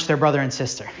don't punch their brother and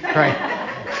sister, right?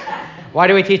 Why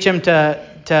do we teach them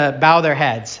to bow their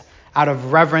heads? Out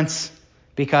of reverence,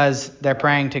 because they're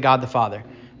praying to God the Father.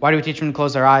 Why do we teach them to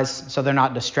close their eyes? So they're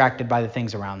not distracted by the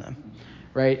things around them,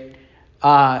 right?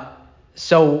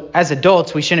 So as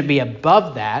adults, we shouldn't be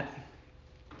above that.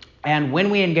 And when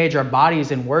we engage our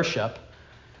bodies in worship,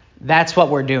 that's what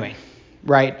we're doing,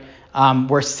 right?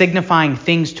 We're signifying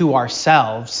things to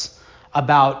ourselves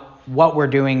about what we're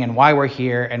doing and why we're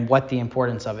here and what the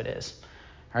importance of it is,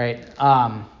 right?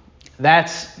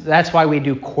 That's why we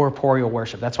do corporeal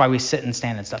worship. That's why we sit and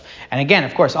stand and stuff. And again,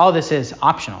 of course, all this is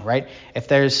optional, right? If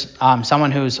there's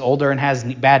someone who's older and has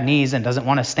bad knees and doesn't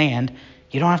want to stand,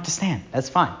 you don't have to stand. That's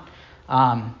fine.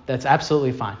 That's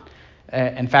absolutely fine.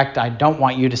 In fact, I don't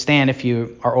want you to stand if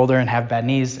you are older and have bad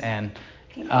knees and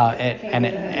it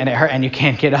hurt and you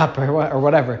can't get up or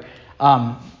whatever.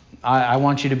 I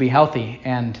want you to be healthy,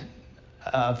 and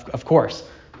of course.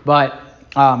 But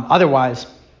otherwise,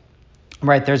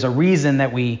 right, there's a reason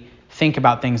that we think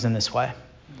about things in this way.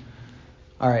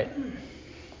 All right.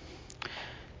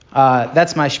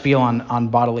 That's my spiel on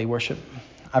bodily worship.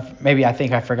 I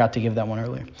think I forgot to give that one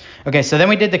earlier. Okay, so then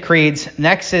we did the creeds.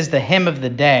 Next is the hymn of the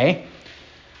day,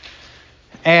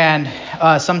 and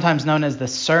sometimes known as the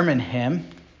sermon hymn.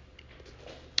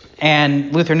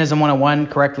 And Lutheranism 101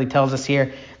 correctly tells us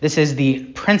here, this is the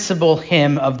principal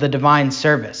hymn of the divine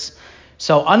service.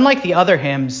 So unlike the other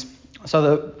hymns,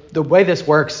 so the way this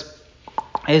works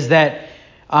is that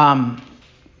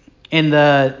in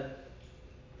the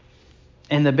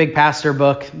big pastor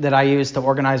book that I use to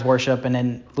organize worship, and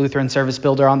in Lutheran Service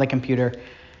Builder on the computer,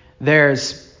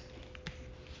 there's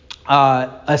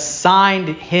assigned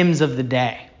hymns of the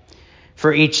day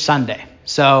for each Sunday.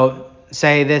 So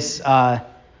say this,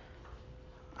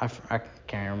 I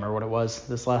can't remember what it was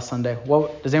this last Sunday.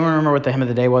 Does anyone remember what the hymn of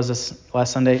the day was this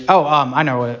last Sunday? I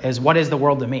know what it is. What is the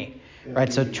world to me?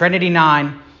 Right, so Trinity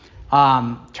 9,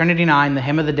 the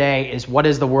hymn of the day is What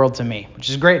is the World to Me, which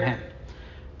is a great hymn,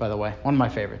 by the way, one of my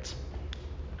favorites.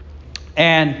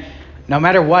 And no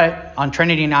matter what, on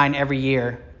Trinity 9 every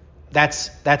year, that's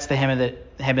the hymn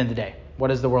of the day.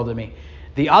 What is the world to me?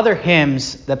 The other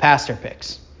hymns the pastor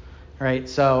picks, right?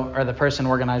 So, or the person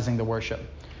organizing the worship,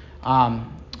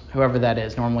 whoever that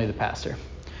is, normally the pastor.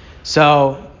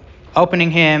 So,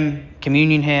 opening hymn,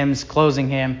 communion hymns, closing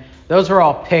hymn, those are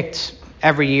all picked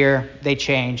every year. They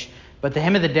change. But the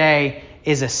hymn of the day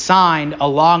is assigned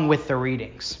along with the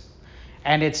readings.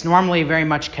 And it's normally very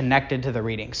much connected to the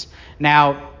readings.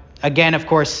 Now, again, of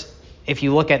course, if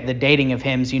you look at the dating of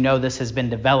hymns, you know this has been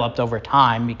developed over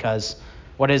time, because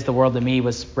What is the World to Me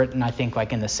was written, I think,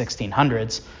 like in the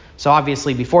 1600s. So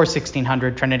obviously before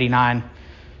 1600, Trinity 9,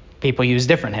 people use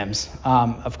different hymns,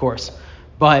 of course.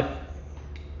 But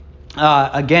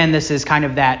again, this is kind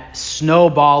of that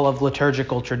snowball of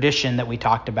liturgical tradition that we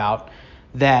talked about,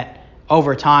 that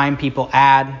over time people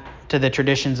add to the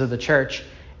traditions of the church.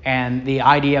 And the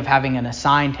idea of having an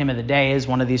assigned hymn of the day is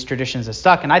one of these traditions that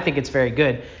stuck. And I think it's very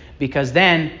good because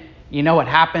then, you know what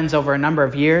happens over a number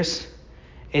of years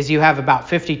is you have about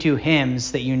 52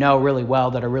 hymns that you know really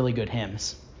well that are really good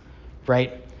hymns,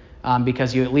 right?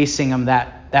 Because you at least sing them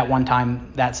that one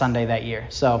time, that Sunday, that year.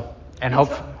 So, and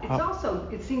hope. It's also,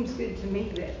 it seems good to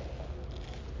me that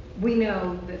we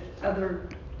know that other,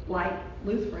 like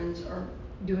Lutherans, are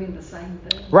doing the same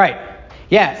thing. Right.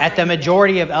 Yeah, at the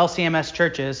majority of LCMS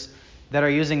churches that are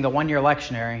using the one-year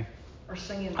lectionary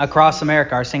across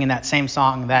America are singing that same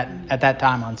song that at that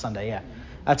time on Sunday. Yeah,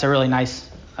 that's a really nice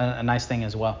thing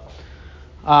as well.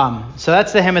 So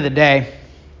that's the hymn of the day.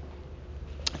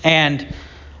 And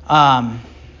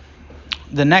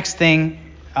the next thing,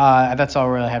 that's all I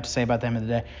really have to say about the hymn of the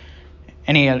day.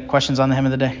 Any questions on the hymn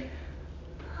of the day?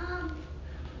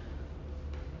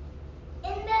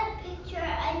 In that picture,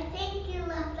 I think you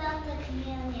left out the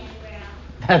communion rail.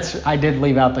 I did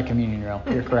leave out the communion rail.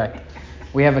 You're correct.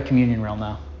 We have a communion rail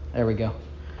now. There we go.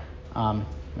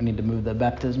 We need to move the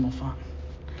baptismal font.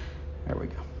 There we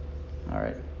go. All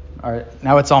right.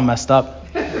 Now it's all messed up.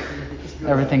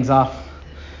 Everything's off.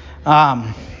 All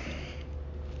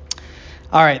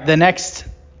right. The next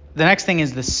thing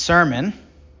is the sermon,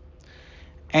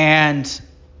 and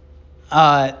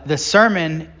the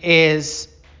sermon is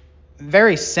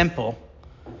very simple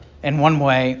in one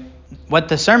way. What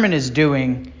the sermon is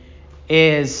doing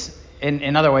is,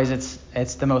 in other ways,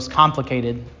 it's the most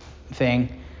complicated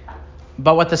thing.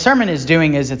 But what the sermon is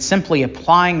doing is it's simply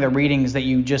applying the readings that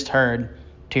you just heard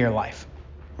to your life,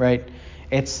 right?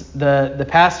 It's the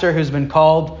pastor who's been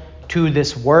called to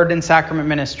this word and sacrament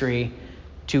ministry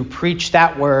to preach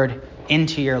that word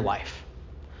into your life.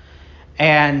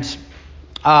 And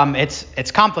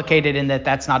it's complicated in that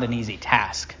that's not an easy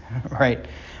task, right?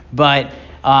 But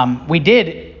we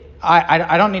did.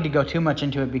 I don't need to go too much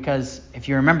into it because if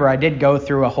you remember, I did go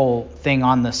through a whole thing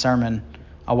on the sermon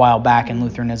a while back in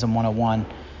Lutheranism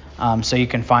 101, so you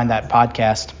can find that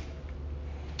podcast.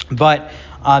 But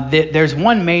there's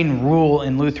one main rule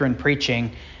in Lutheran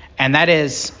preaching, and that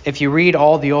is if you read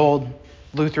all the old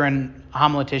Lutheran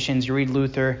homileticians, you read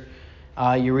Luther,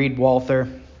 you read Walther,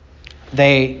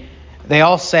 they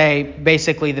all say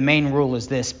basically the main rule is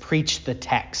this: preach the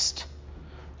text.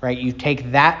 Right? You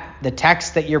take the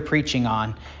text that you're preaching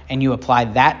on, and you apply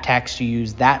that text. You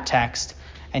use that text,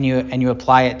 and you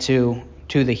apply it to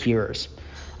the hearers.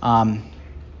 And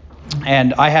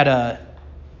I had a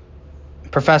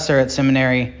professor at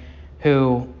seminary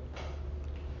who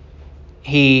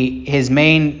I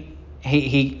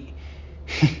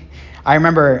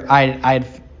remember I'd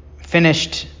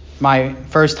finished my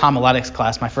first homiletics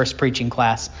class, my first preaching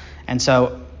class, and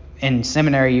so in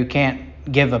seminary you can't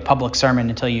give a public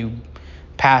sermon until you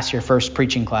pass your first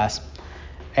preaching class.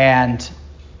 And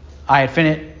I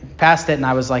had passed it, and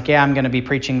I was like, yeah, I'm going to be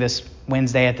preaching this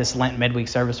Wednesday at this Lent midweek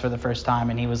service for the first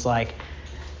time. And he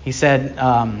said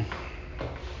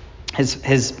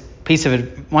his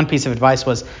one piece of advice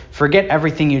was, forget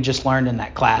everything you just learned in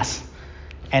that class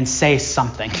and say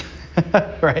something,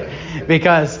 right?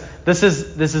 Because this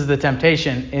is the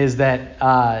temptation, is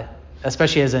that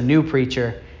especially as a new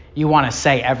preacher, you want to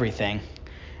say everything,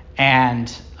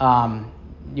 and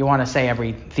you want to say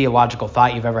every theological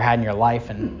thought you've ever had in your life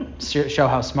and show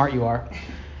how smart you are.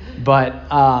 But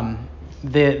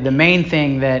the main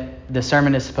thing that the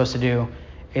sermon is supposed to do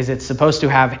is it's supposed to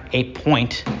have a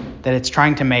point that it's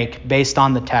trying to make based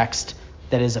on the text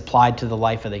that is applied to the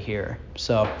life of the hearer.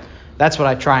 So that's what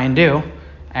I try and do,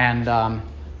 and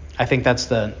I think that's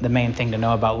the main thing to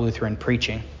know about Lutheran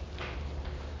preaching.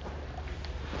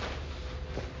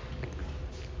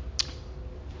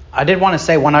 I did want to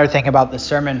say one other thing about the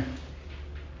sermon,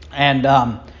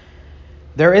 and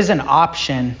there is an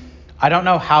option. I don't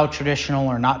know how traditional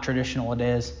or not traditional it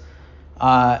is,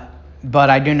 but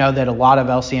I do know that a lot of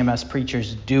LCMS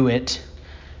preachers do it,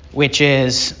 which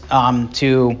is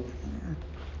to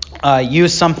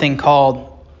use something called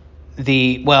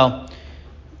there's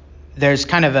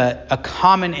kind of a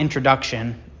common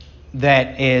introduction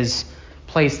that is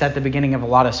placed at the beginning of a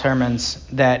lot of sermons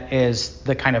that is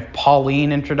the kind of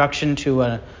Pauline introduction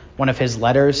to one of his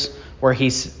letters,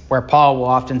 where Paul will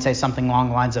often say something along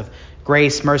the lines of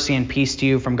grace, mercy, and peace to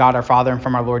you from God our Father and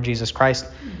from our Lord Jesus Christ.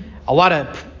 A lot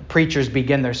of preachers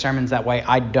begin their sermons that way.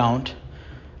 I don't,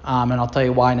 and I'll tell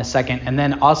you why in a second. And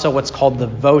then also what's called the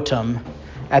votum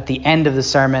at the end of the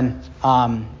sermon,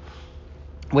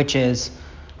 which is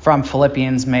from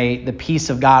Philippians, may the peace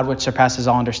of God, which surpasses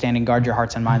all understanding, guard your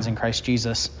hearts and minds in Christ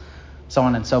Jesus, so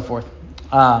on and so forth.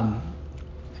 And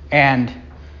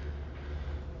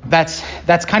that's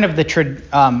kind of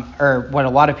or what a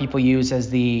lot of people use as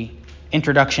the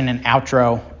introduction and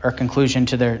outro or conclusion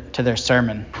to their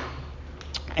sermon.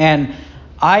 And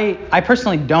I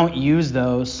personally don't use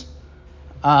those.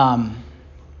 I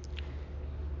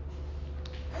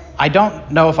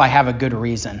don't know if I have a good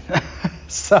reason.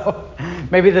 So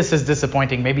maybe this is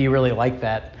disappointing. Maybe you really like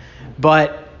that.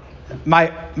 But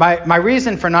my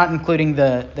reason for not including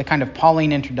the kind of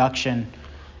Pauline introduction,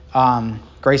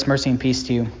 grace, mercy, and peace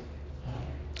to you,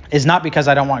 is not because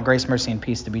I don't want grace, mercy, and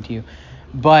peace to be to you.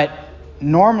 But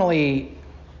normally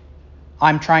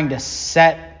I'm trying to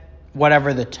set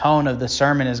whatever the tone of the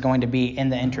sermon is going to be in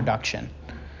the introduction.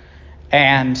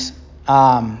 And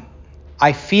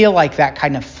I feel like that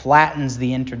kind of flattens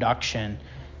the introduction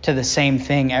to the same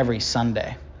thing every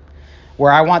Sunday,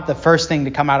 where I want the first thing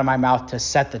to come out of my mouth to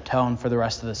set the tone for the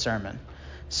rest of the sermon.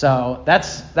 So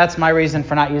that's my reason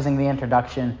for not using the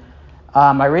introduction.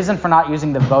 My reason for not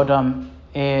using the votum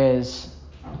is,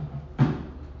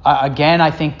 again,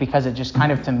 I think because it just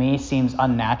kind of, to me, seems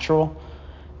unnatural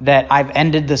that I've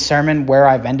ended the sermon where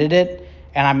I've ended it,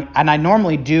 and I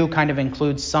normally do kind of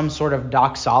include some sort of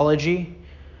doxology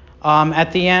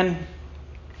at the end,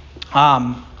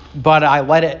 but I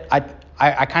let it.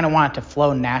 I kind of want it to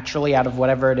flow naturally out of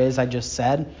whatever it is I just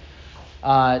said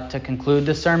to conclude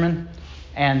the sermon,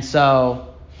 and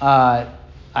so I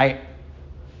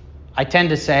tend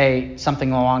to say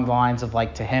something along the lines of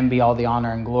like, to him be all the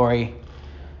honor and glory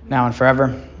now and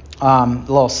forever. A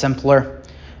little simpler,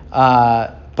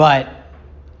 but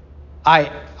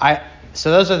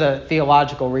so those are the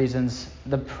theological reasons.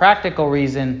 The practical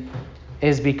reason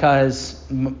is because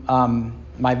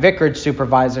my vicarage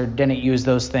supervisor didn't use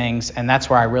those things, and that's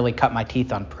where I really cut my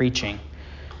teeth on preaching,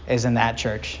 is in that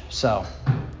church. So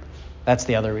that's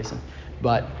the other reason.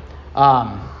 But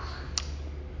I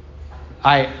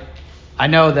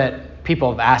know that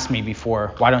people have asked me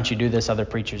before, why don't you do this? Other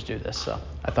preachers do this. So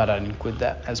I thought I'd include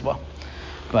that as well.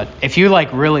 But if you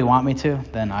like really want me to,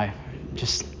 then I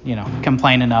just,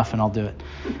 complain enough and I'll do it.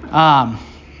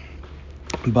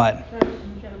 But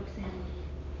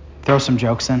throw some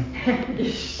jokes in.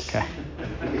 Okay.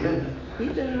 He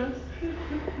does.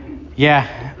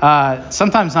 Yeah.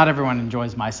 Sometimes not everyone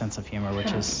enjoys my sense of humor,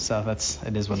 it is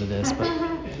what it is. But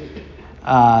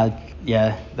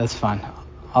yeah, that's fine.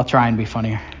 I'll try and be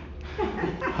funnier.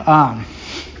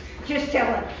 Just tell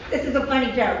him, this is a funny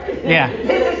joke.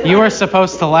 Yeah. You were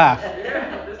supposed to laugh.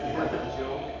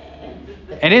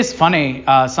 It is funny.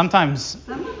 Sometimes.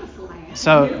 Some of us laugh.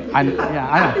 So I know.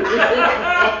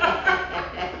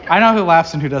 I know who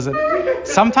laughs and who doesn't.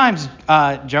 Sometimes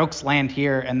jokes land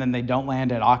here and then they don't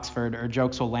land at Oxford, or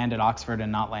jokes will land at Oxford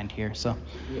and not land here. So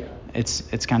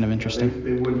it's kind of interesting.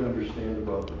 They wouldn't understand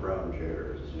about the brown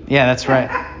chairs. Yeah, that's right.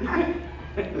 Are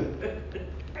we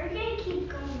gonna keep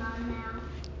going on now?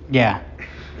 Yeah.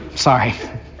 Sorry.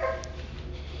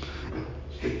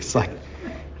 It's like,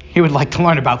 he would like to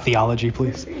learn about theology,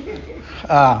 please.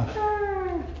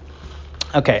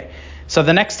 Okay. So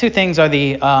the next two things are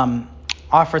the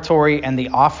offertory and the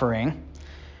offering.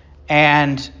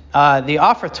 And the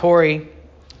offertory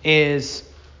is,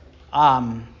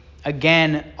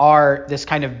 again, this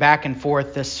kind of back and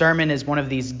forth. The sermon is one of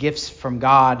these gifts from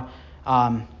God.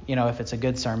 If it's a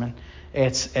good sermon,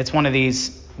 it's one of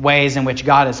these ways in which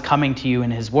God is coming to you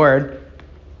in his word.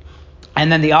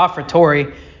 And then the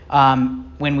offertory,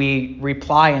 when we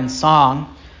reply in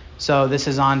song. So this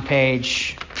is on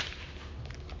page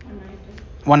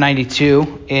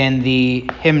 192 in the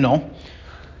hymnal.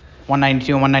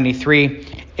 192 and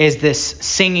 193 is this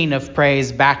singing of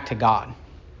praise back to God.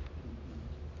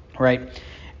 Right?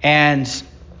 And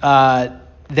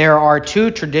there are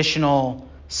two traditional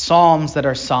psalms that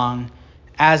are sung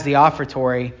as the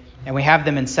offertory, and we have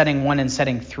them in setting 1 and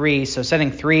setting 3. So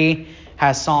setting 3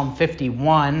 has Psalm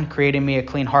 51, creating me a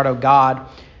clean heart, O God.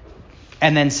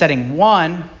 And then setting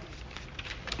 1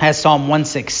 has Psalm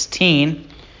 116,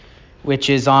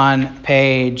 which is on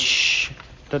page,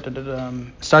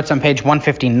 starts on page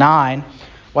 159.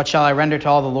 What shall I render to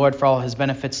all the Lord for all his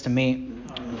benefits to me?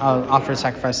 I'll offer a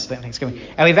sacrifice of thanksgiving.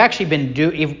 And we've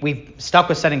actually we've stuck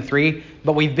with setting 3,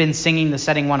 but we've been singing the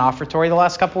setting 1 offertory the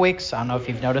last couple weeks. I don't know if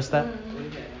you've noticed that.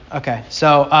 Okay,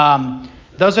 so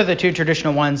those are the two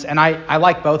traditional ones, and I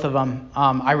like both of them.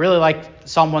 I really like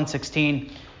Psalm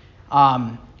 116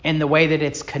 in the way that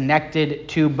it's connected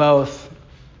to both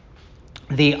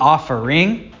the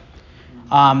offering,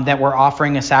 that we're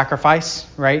offering a sacrifice,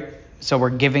 right? So we're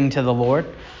giving to the Lord.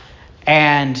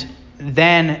 And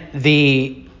then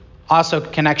the also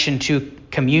connection to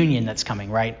communion that's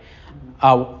coming, right?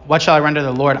 What shall I render to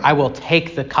the Lord? I will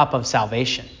take the cup of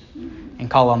salvation and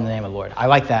call on the name of the Lord. I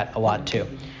like that a lot too.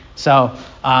 So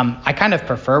I kind of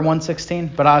prefer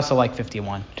 116, but I also like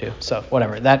 51 too. So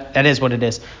whatever, that is what it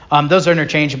is. Those are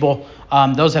interchangeable.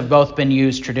 Those have both been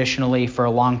used traditionally for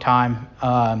a long time.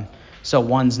 So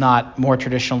one's not more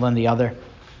traditional than the other.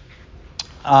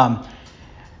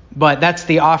 But that's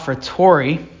the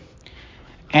offertory.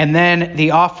 And then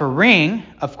the offering,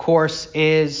 of course,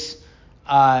 is...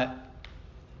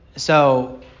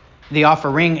 So the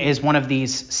offering is one of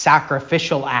these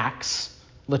sacrificial acts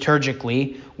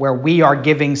liturgically where we are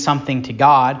giving something to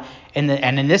God. And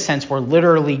in this sense, we're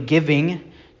literally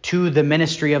giving to the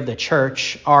ministry of the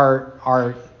church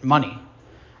our money,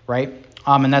 right?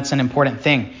 And that's an important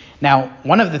thing. Now,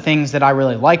 one of the things that I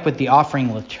really like with the offering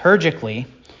liturgically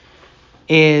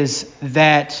is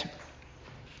that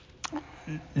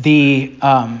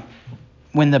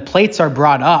when the plates are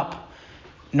brought up,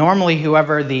 normally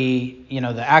whoever the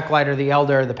acolyte or the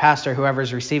elder or the pastor,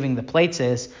 whoever's receiving the plates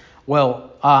will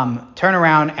turn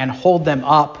around and hold them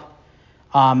up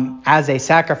as a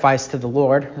sacrifice to the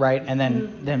Lord, right? And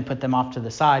then put them off to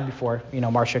the side before,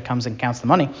 Marcia comes and counts the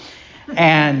money.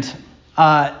 And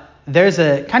there's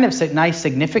a kind of nice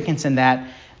significance in that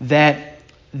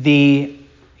the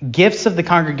gifts of the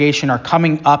congregation are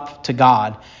coming up to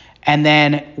God. And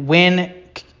then when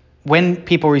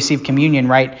people receive communion,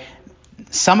 right,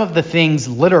 some of the things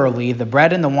literally, the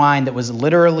bread and the wine that was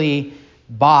literally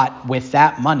bought with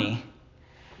that money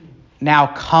now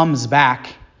comes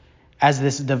back as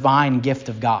this divine gift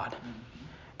of God,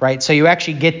 right? So you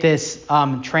actually get this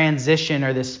transition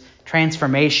or this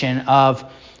transformation of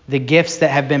the gifts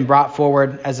that have been brought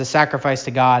forward as a sacrifice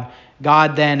to God.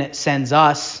 God then sends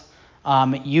us,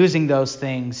 using those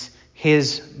things,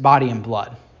 his body and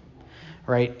blood,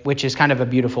 right? Which is kind of a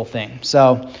beautiful thing.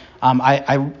 So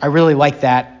I really like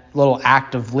that little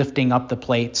act of lifting up the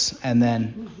plates and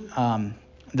then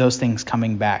those things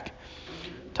coming back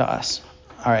to us.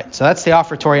 All right, so that's the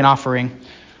offertory and offering.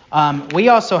 We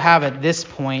also have at this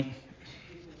point...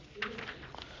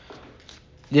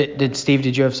 Steve,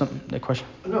 did you have a question?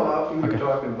 No, we were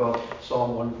talking about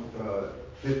Psalm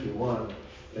 151,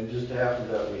 and it just happened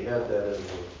that we had that as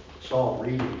a psalm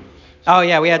reading. Oh,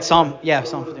 yeah, we had Psalm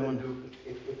 51.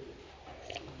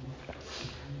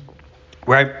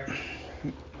 Right.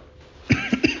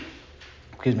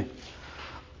 Excuse me.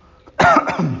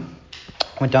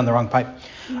 Went down the wrong pipe.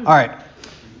 All right.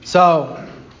 So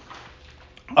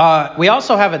we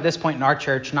also have at this point in our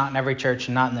church, not in every church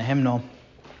and not in the hymnal,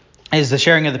 is the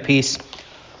sharing of the peace,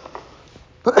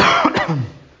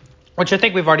 which I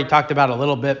think we've already talked about a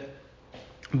little bit.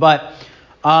 But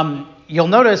you'll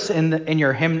notice in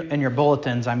your hymn, in your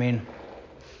bulletins,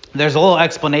 there's a little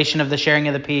explanation of the sharing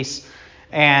of the peace,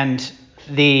 and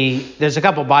there's a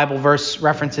couple Bible verse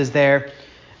references there.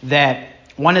 That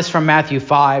one is from Matthew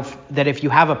 5, that if you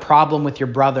have a problem with your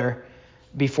brother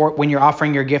when you're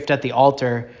offering your gift at the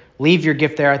altar, leave your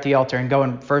gift there at the altar and go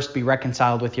and first be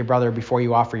reconciled with your brother before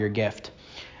you offer your gift.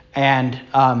 And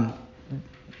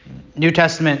New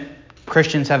Testament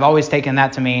Christians have always taken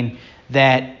that to mean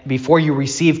that before you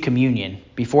receive communion,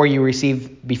 before you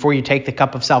take the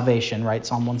cup of salvation, right,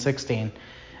 Psalm 116,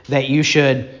 that you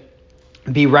should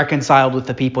be reconciled with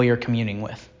the people you're communing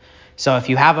with. So if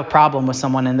you have a problem with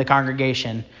someone in the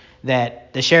congregation,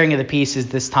 that the sharing of the peace is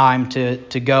this time to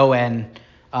go and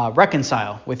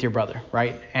reconcile with your brother,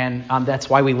 right? And that's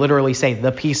why we literally say,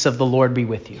 the peace of the Lord be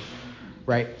with you,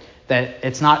 right? That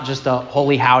it's not just a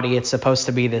holy howdy, it's supposed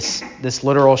to be this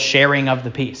literal sharing of the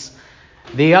peace.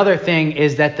 The other thing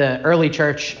is that the early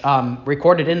church,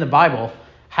 recorded in the Bible,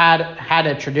 had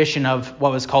a tradition of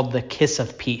what was called the kiss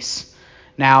of peace.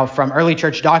 Now, from early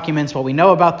church documents, what we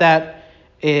know about that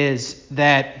is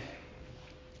that,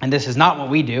 and this is not what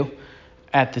we do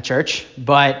at the church,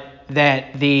 but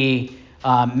that the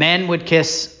men would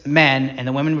kiss men and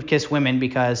the women would kiss women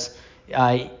because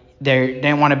they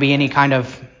didn't want to be any kind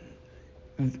of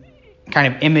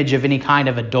image of any kind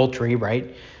of adultery,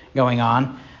 right, going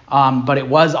on. But it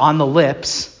was on the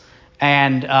lips.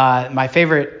 And my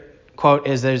favorite quote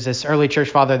is there's this early church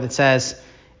father that says,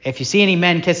 if you see any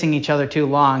men kissing each other too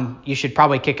long, you should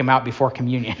probably kick them out before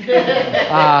communion. We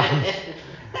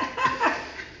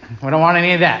don't want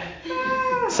any of that.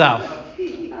 So,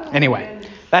 anyway,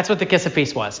 that's what the kiss of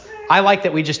peace was. I like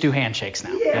that we just do handshakes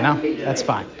now, That's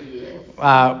fine.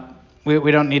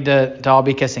 We don't need to all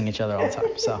be kissing each other all the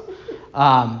time. So,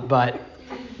 but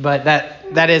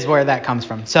that is where that comes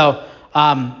from. So,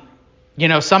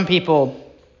 some people...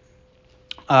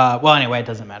 well, anyway, it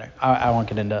doesn't matter. I won't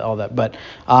get into all that. But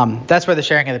that's where the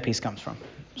sharing of the peace comes from.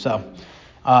 So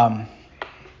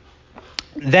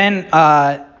then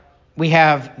we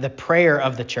have the prayer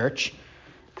of the church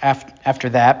after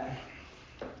that.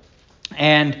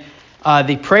 And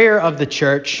the prayer of the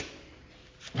church.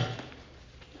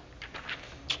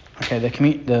 Okay, the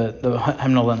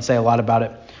hymnal doesn't say a lot about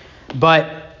it,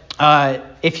 but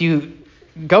if you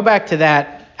go back to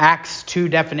that Acts 2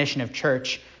 definition of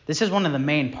church, this is one of the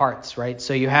main parts, right?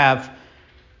 So you have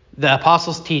the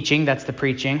apostles' teaching, that's the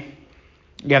preaching.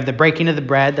 You have the breaking of the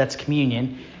bread, that's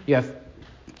communion. You have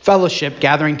fellowship,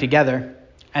 gathering together.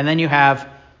 And then you have,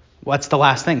 what's the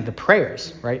last thing? The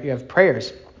prayers, right? You have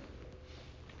prayers.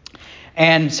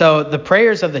 And so the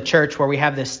prayers of the church, where we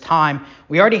have this time,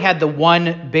 we already had the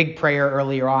one big prayer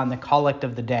earlier on, the collect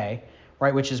of the day,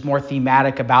 right, which is more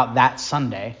thematic about that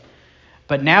Sunday.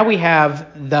 But now we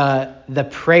have the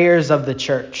prayers of the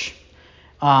church,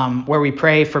 where we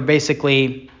pray for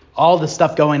basically all the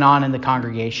stuff going on in the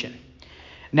congregation.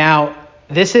 Now,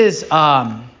 this is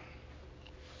one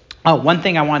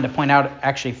thing I wanted to point out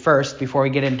actually first, before we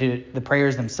get into the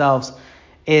prayers themselves,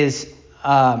 is...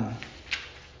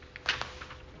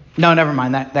 No, never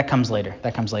mind. That comes later.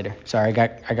 Sorry, I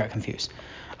got confused.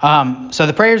 So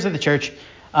the prayers of the church,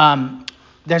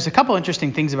 there's a couple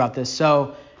interesting things about this.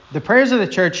 So the prayers of the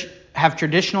church have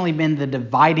traditionally been the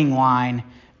dividing line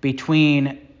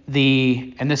between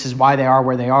and this is why they are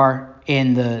where they are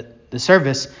in the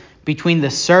service, between the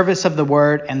service of the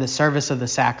word and the service of the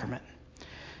sacrament.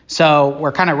 So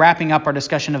we're kind of wrapping up our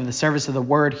discussion of the service of the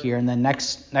word here, and then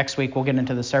next week we'll get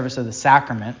into the service of the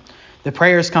sacrament. The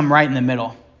prayers come right in the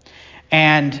middle.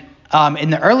 And in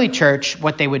the early church,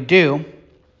 what they would do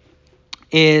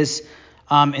is,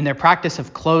 in their practice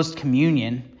of closed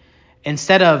communion,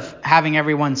 instead of having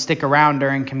everyone stick around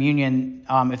during communion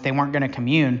if they weren't going to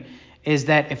commune, is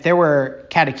that if there were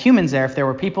catechumens there, if there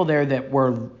were people there that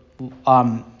were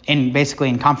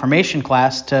in confirmation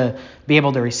class to be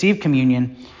able to receive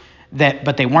communion,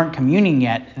 but they weren't communing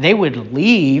yet, they would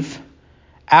leave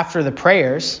after the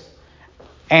prayers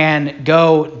and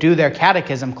go do their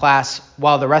catechism class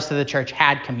while the rest of the church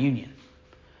had communion.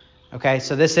 Okay,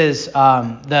 so this is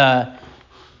that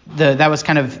was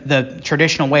kind of the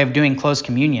traditional way of doing closed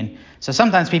communion. So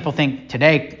sometimes people think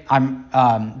today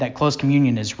that closed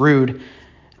communion is rude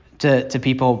to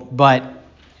people, but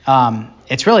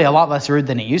it's really a lot less rude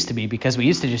than it used to be, because we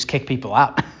used to just kick people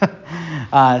out.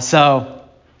 So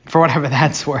for whatever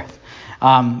that's worth,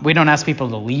 we don't ask people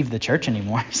to leave the church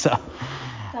anymore. So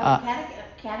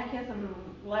catechism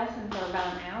lessons are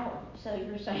about an hour. So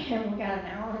you're saying we got an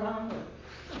hour long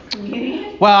of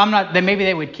communion? Well, maybe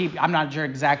they would keep. I'm not sure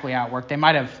exactly how it worked. They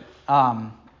might have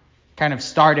kind of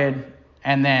started,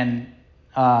 and then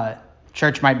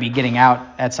church might be getting out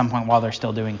at some point while they're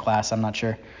still doing class. I'm not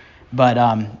sure, but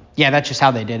that's just how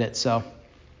they did it. So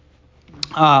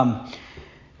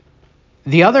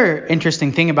the other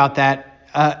interesting thing about that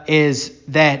is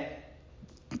that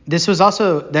this was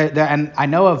also and I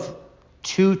know of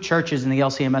 2 churches in the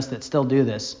LCMS that still do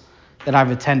this, that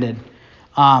I've attended.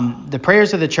 The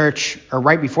prayers of the church, or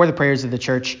right before the prayers of the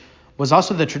church, was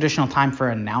also the traditional time for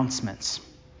announcements.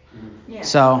 Yeah.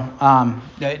 So,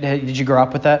 did you grow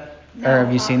up with that? No, or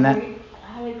have you seen that?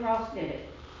 Holy Cross did it.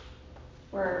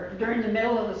 Where during the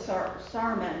middle of the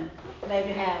sermon, they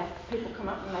would have people come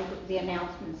up and make the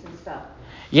announcements and stuff.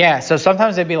 Yeah, so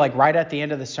sometimes it'd be like right at the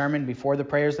end of the sermon before the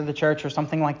prayers of the church or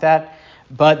something like that.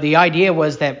 But the idea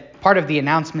was that part of the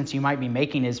announcements you might be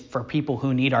making is for people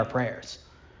who need our prayers,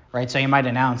 right? So you might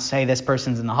announce, hey, this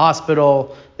person's in the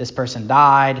hospital, this person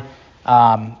died,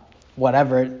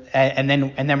 whatever, and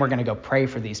then we're going to go pray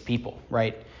for these people,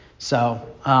 right? So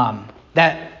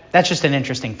that's just an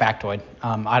interesting factoid.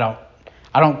 I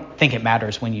don't think it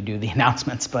matters when you do the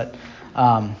announcements, but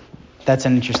that's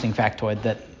an interesting factoid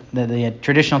that the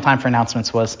traditional time for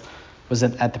announcements was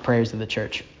at the prayers of the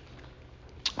church.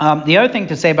 The other thing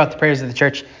to say about the prayers of the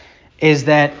church is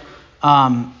that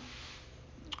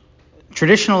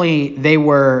traditionally they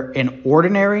were an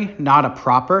ordinary, not a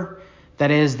proper. That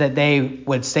is, that they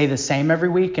would stay the same every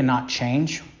week and not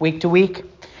change week to week.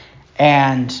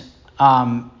 And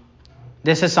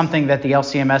this is something that the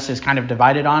LCMS is kind of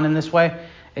divided on in this way,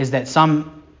 is that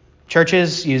some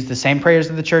churches use the same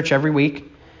prayers of the church every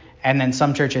week, and then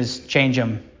some churches change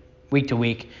them week to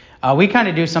week. We kind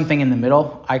of do something in the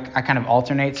middle. I kind of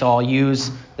alternate, so I'll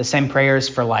use the same prayers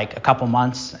for like a couple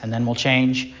months, and then we'll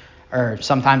change. Or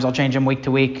sometimes I'll change them week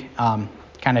to week.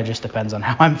 Kind of just depends on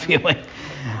how I'm feeling. It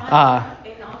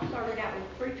all started out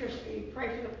with preachers. You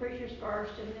pray for the preachers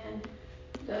first, and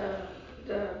then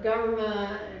the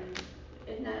government,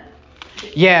 and that.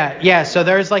 Yeah. So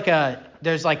there's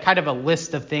kind of a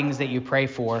list of things that you pray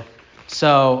for.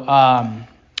 So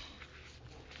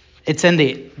it's in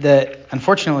the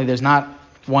unfortunately there's not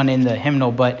one in the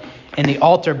hymnal, but in the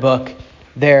altar book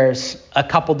there's a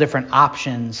couple different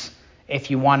options if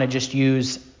you want to just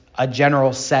use a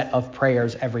general set of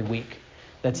prayers every week,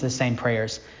 that's the same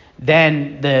prayers.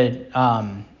 Then the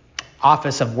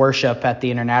Office of Worship at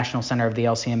the International Center of the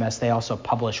LCMS, they also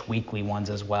publish weekly ones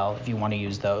as well, if you want to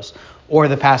use those. Or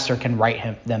the pastor can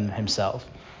write them himself,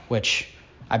 which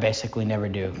I basically never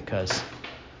do, because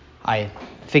I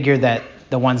figure that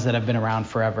the ones that have been around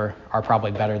forever are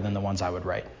probably better than the ones I would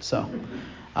write. So,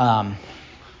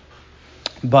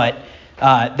 but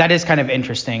that is kind of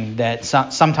interesting that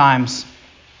sometimes,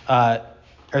 that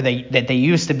they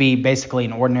used to be basically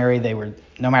an ordinary. They were,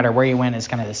 no matter where you went, it's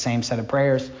kind of the same set of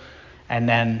prayers, and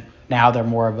then now they're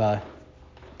more of a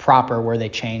proper where they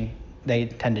tend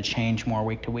to change more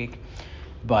week to week.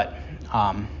 But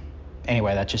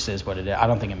anyway, that just is what it is. I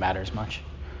don't think it matters much.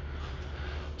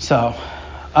 So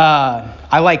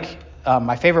I like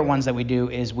my favorite ones that we do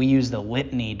is we use the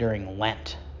litany during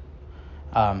Lent,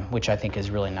 which I think is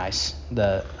really nice.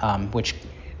 The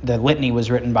litany was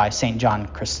written by St. John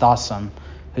Chrysostom,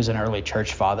 who's an early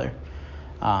church father.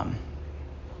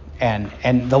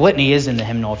 And the litany is in the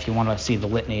hymnal. If you want to see the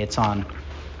litany, it's on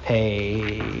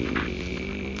page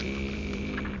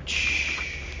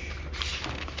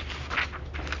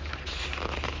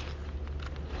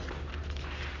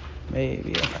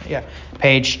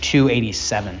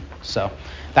 287. So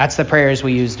that's the prayers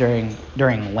we use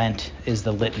during Lent, is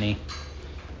the litany.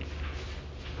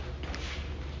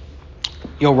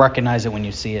 You'll recognize it when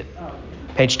you see it.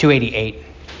 Page 288.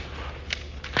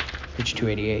 Page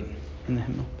 288 in the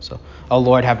hymnal. So, O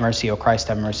Lord, have mercy. O Christ,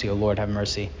 have mercy. O Lord, have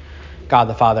mercy. God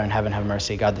the Father in heaven, have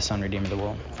mercy. God the Son, Redeemer of the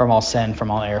world. From all sin, from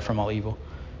all error, from all evil.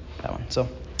 That one. So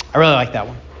I really like that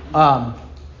one. All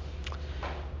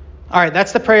right,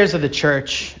 that's the prayers of the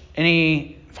church.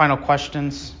 Any final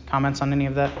questions, comments on any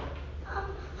of that? I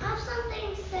have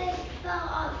something to say about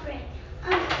offering.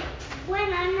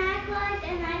 When I'm not glad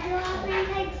and I do offering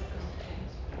plates,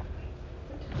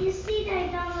 you see that I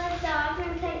don't lift the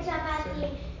offering plates up at the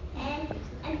end.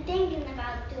 I'm thinking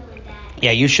about doing that.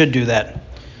 Yeah, you should do that.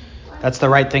 That's the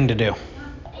right thing to do.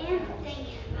 I am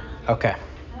thinking about it. Okay.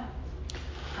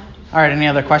 All right, any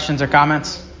other questions or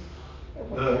comments?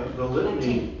 The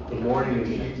litany, the morning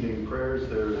and evening prayers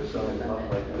there sound a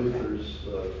lot like Luther's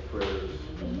prayers.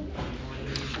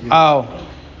 Oh.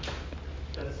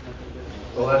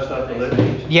 Oh, that's not the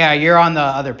litany? Yeah, you're on the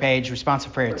other page,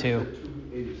 responsive prayer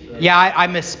 2. Yeah, I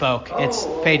misspoke. It's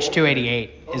page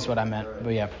 288 is what I meant.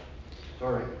 But yeah.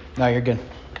 Sorry. No, you're good.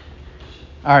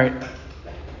 All right.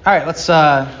 All right, let's,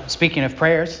 speaking of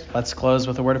prayers, let's close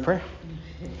with a word of prayer.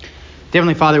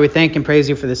 Heavenly Father, we thank and praise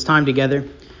you for this time together.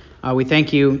 We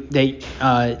thank you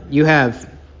that you have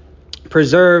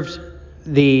preserved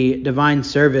the divine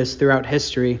service throughout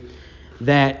history,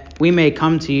 that we may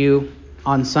come to you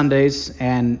on Sundays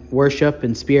and worship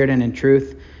in spirit and in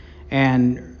truth,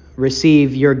 and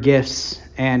receive your gifts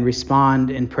and respond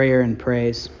in prayer and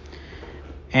praise.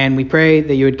 And we pray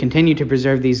that you would continue to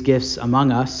preserve these gifts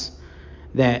among us,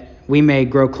 that we may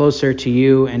grow closer to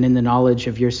you and in the knowledge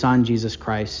of your Son, Jesus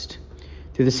Christ.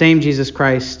 Through the same Jesus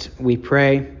Christ, we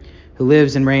pray, who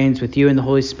lives and reigns with you in the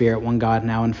Holy Spirit, one God,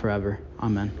 now and forever.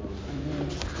 Amen.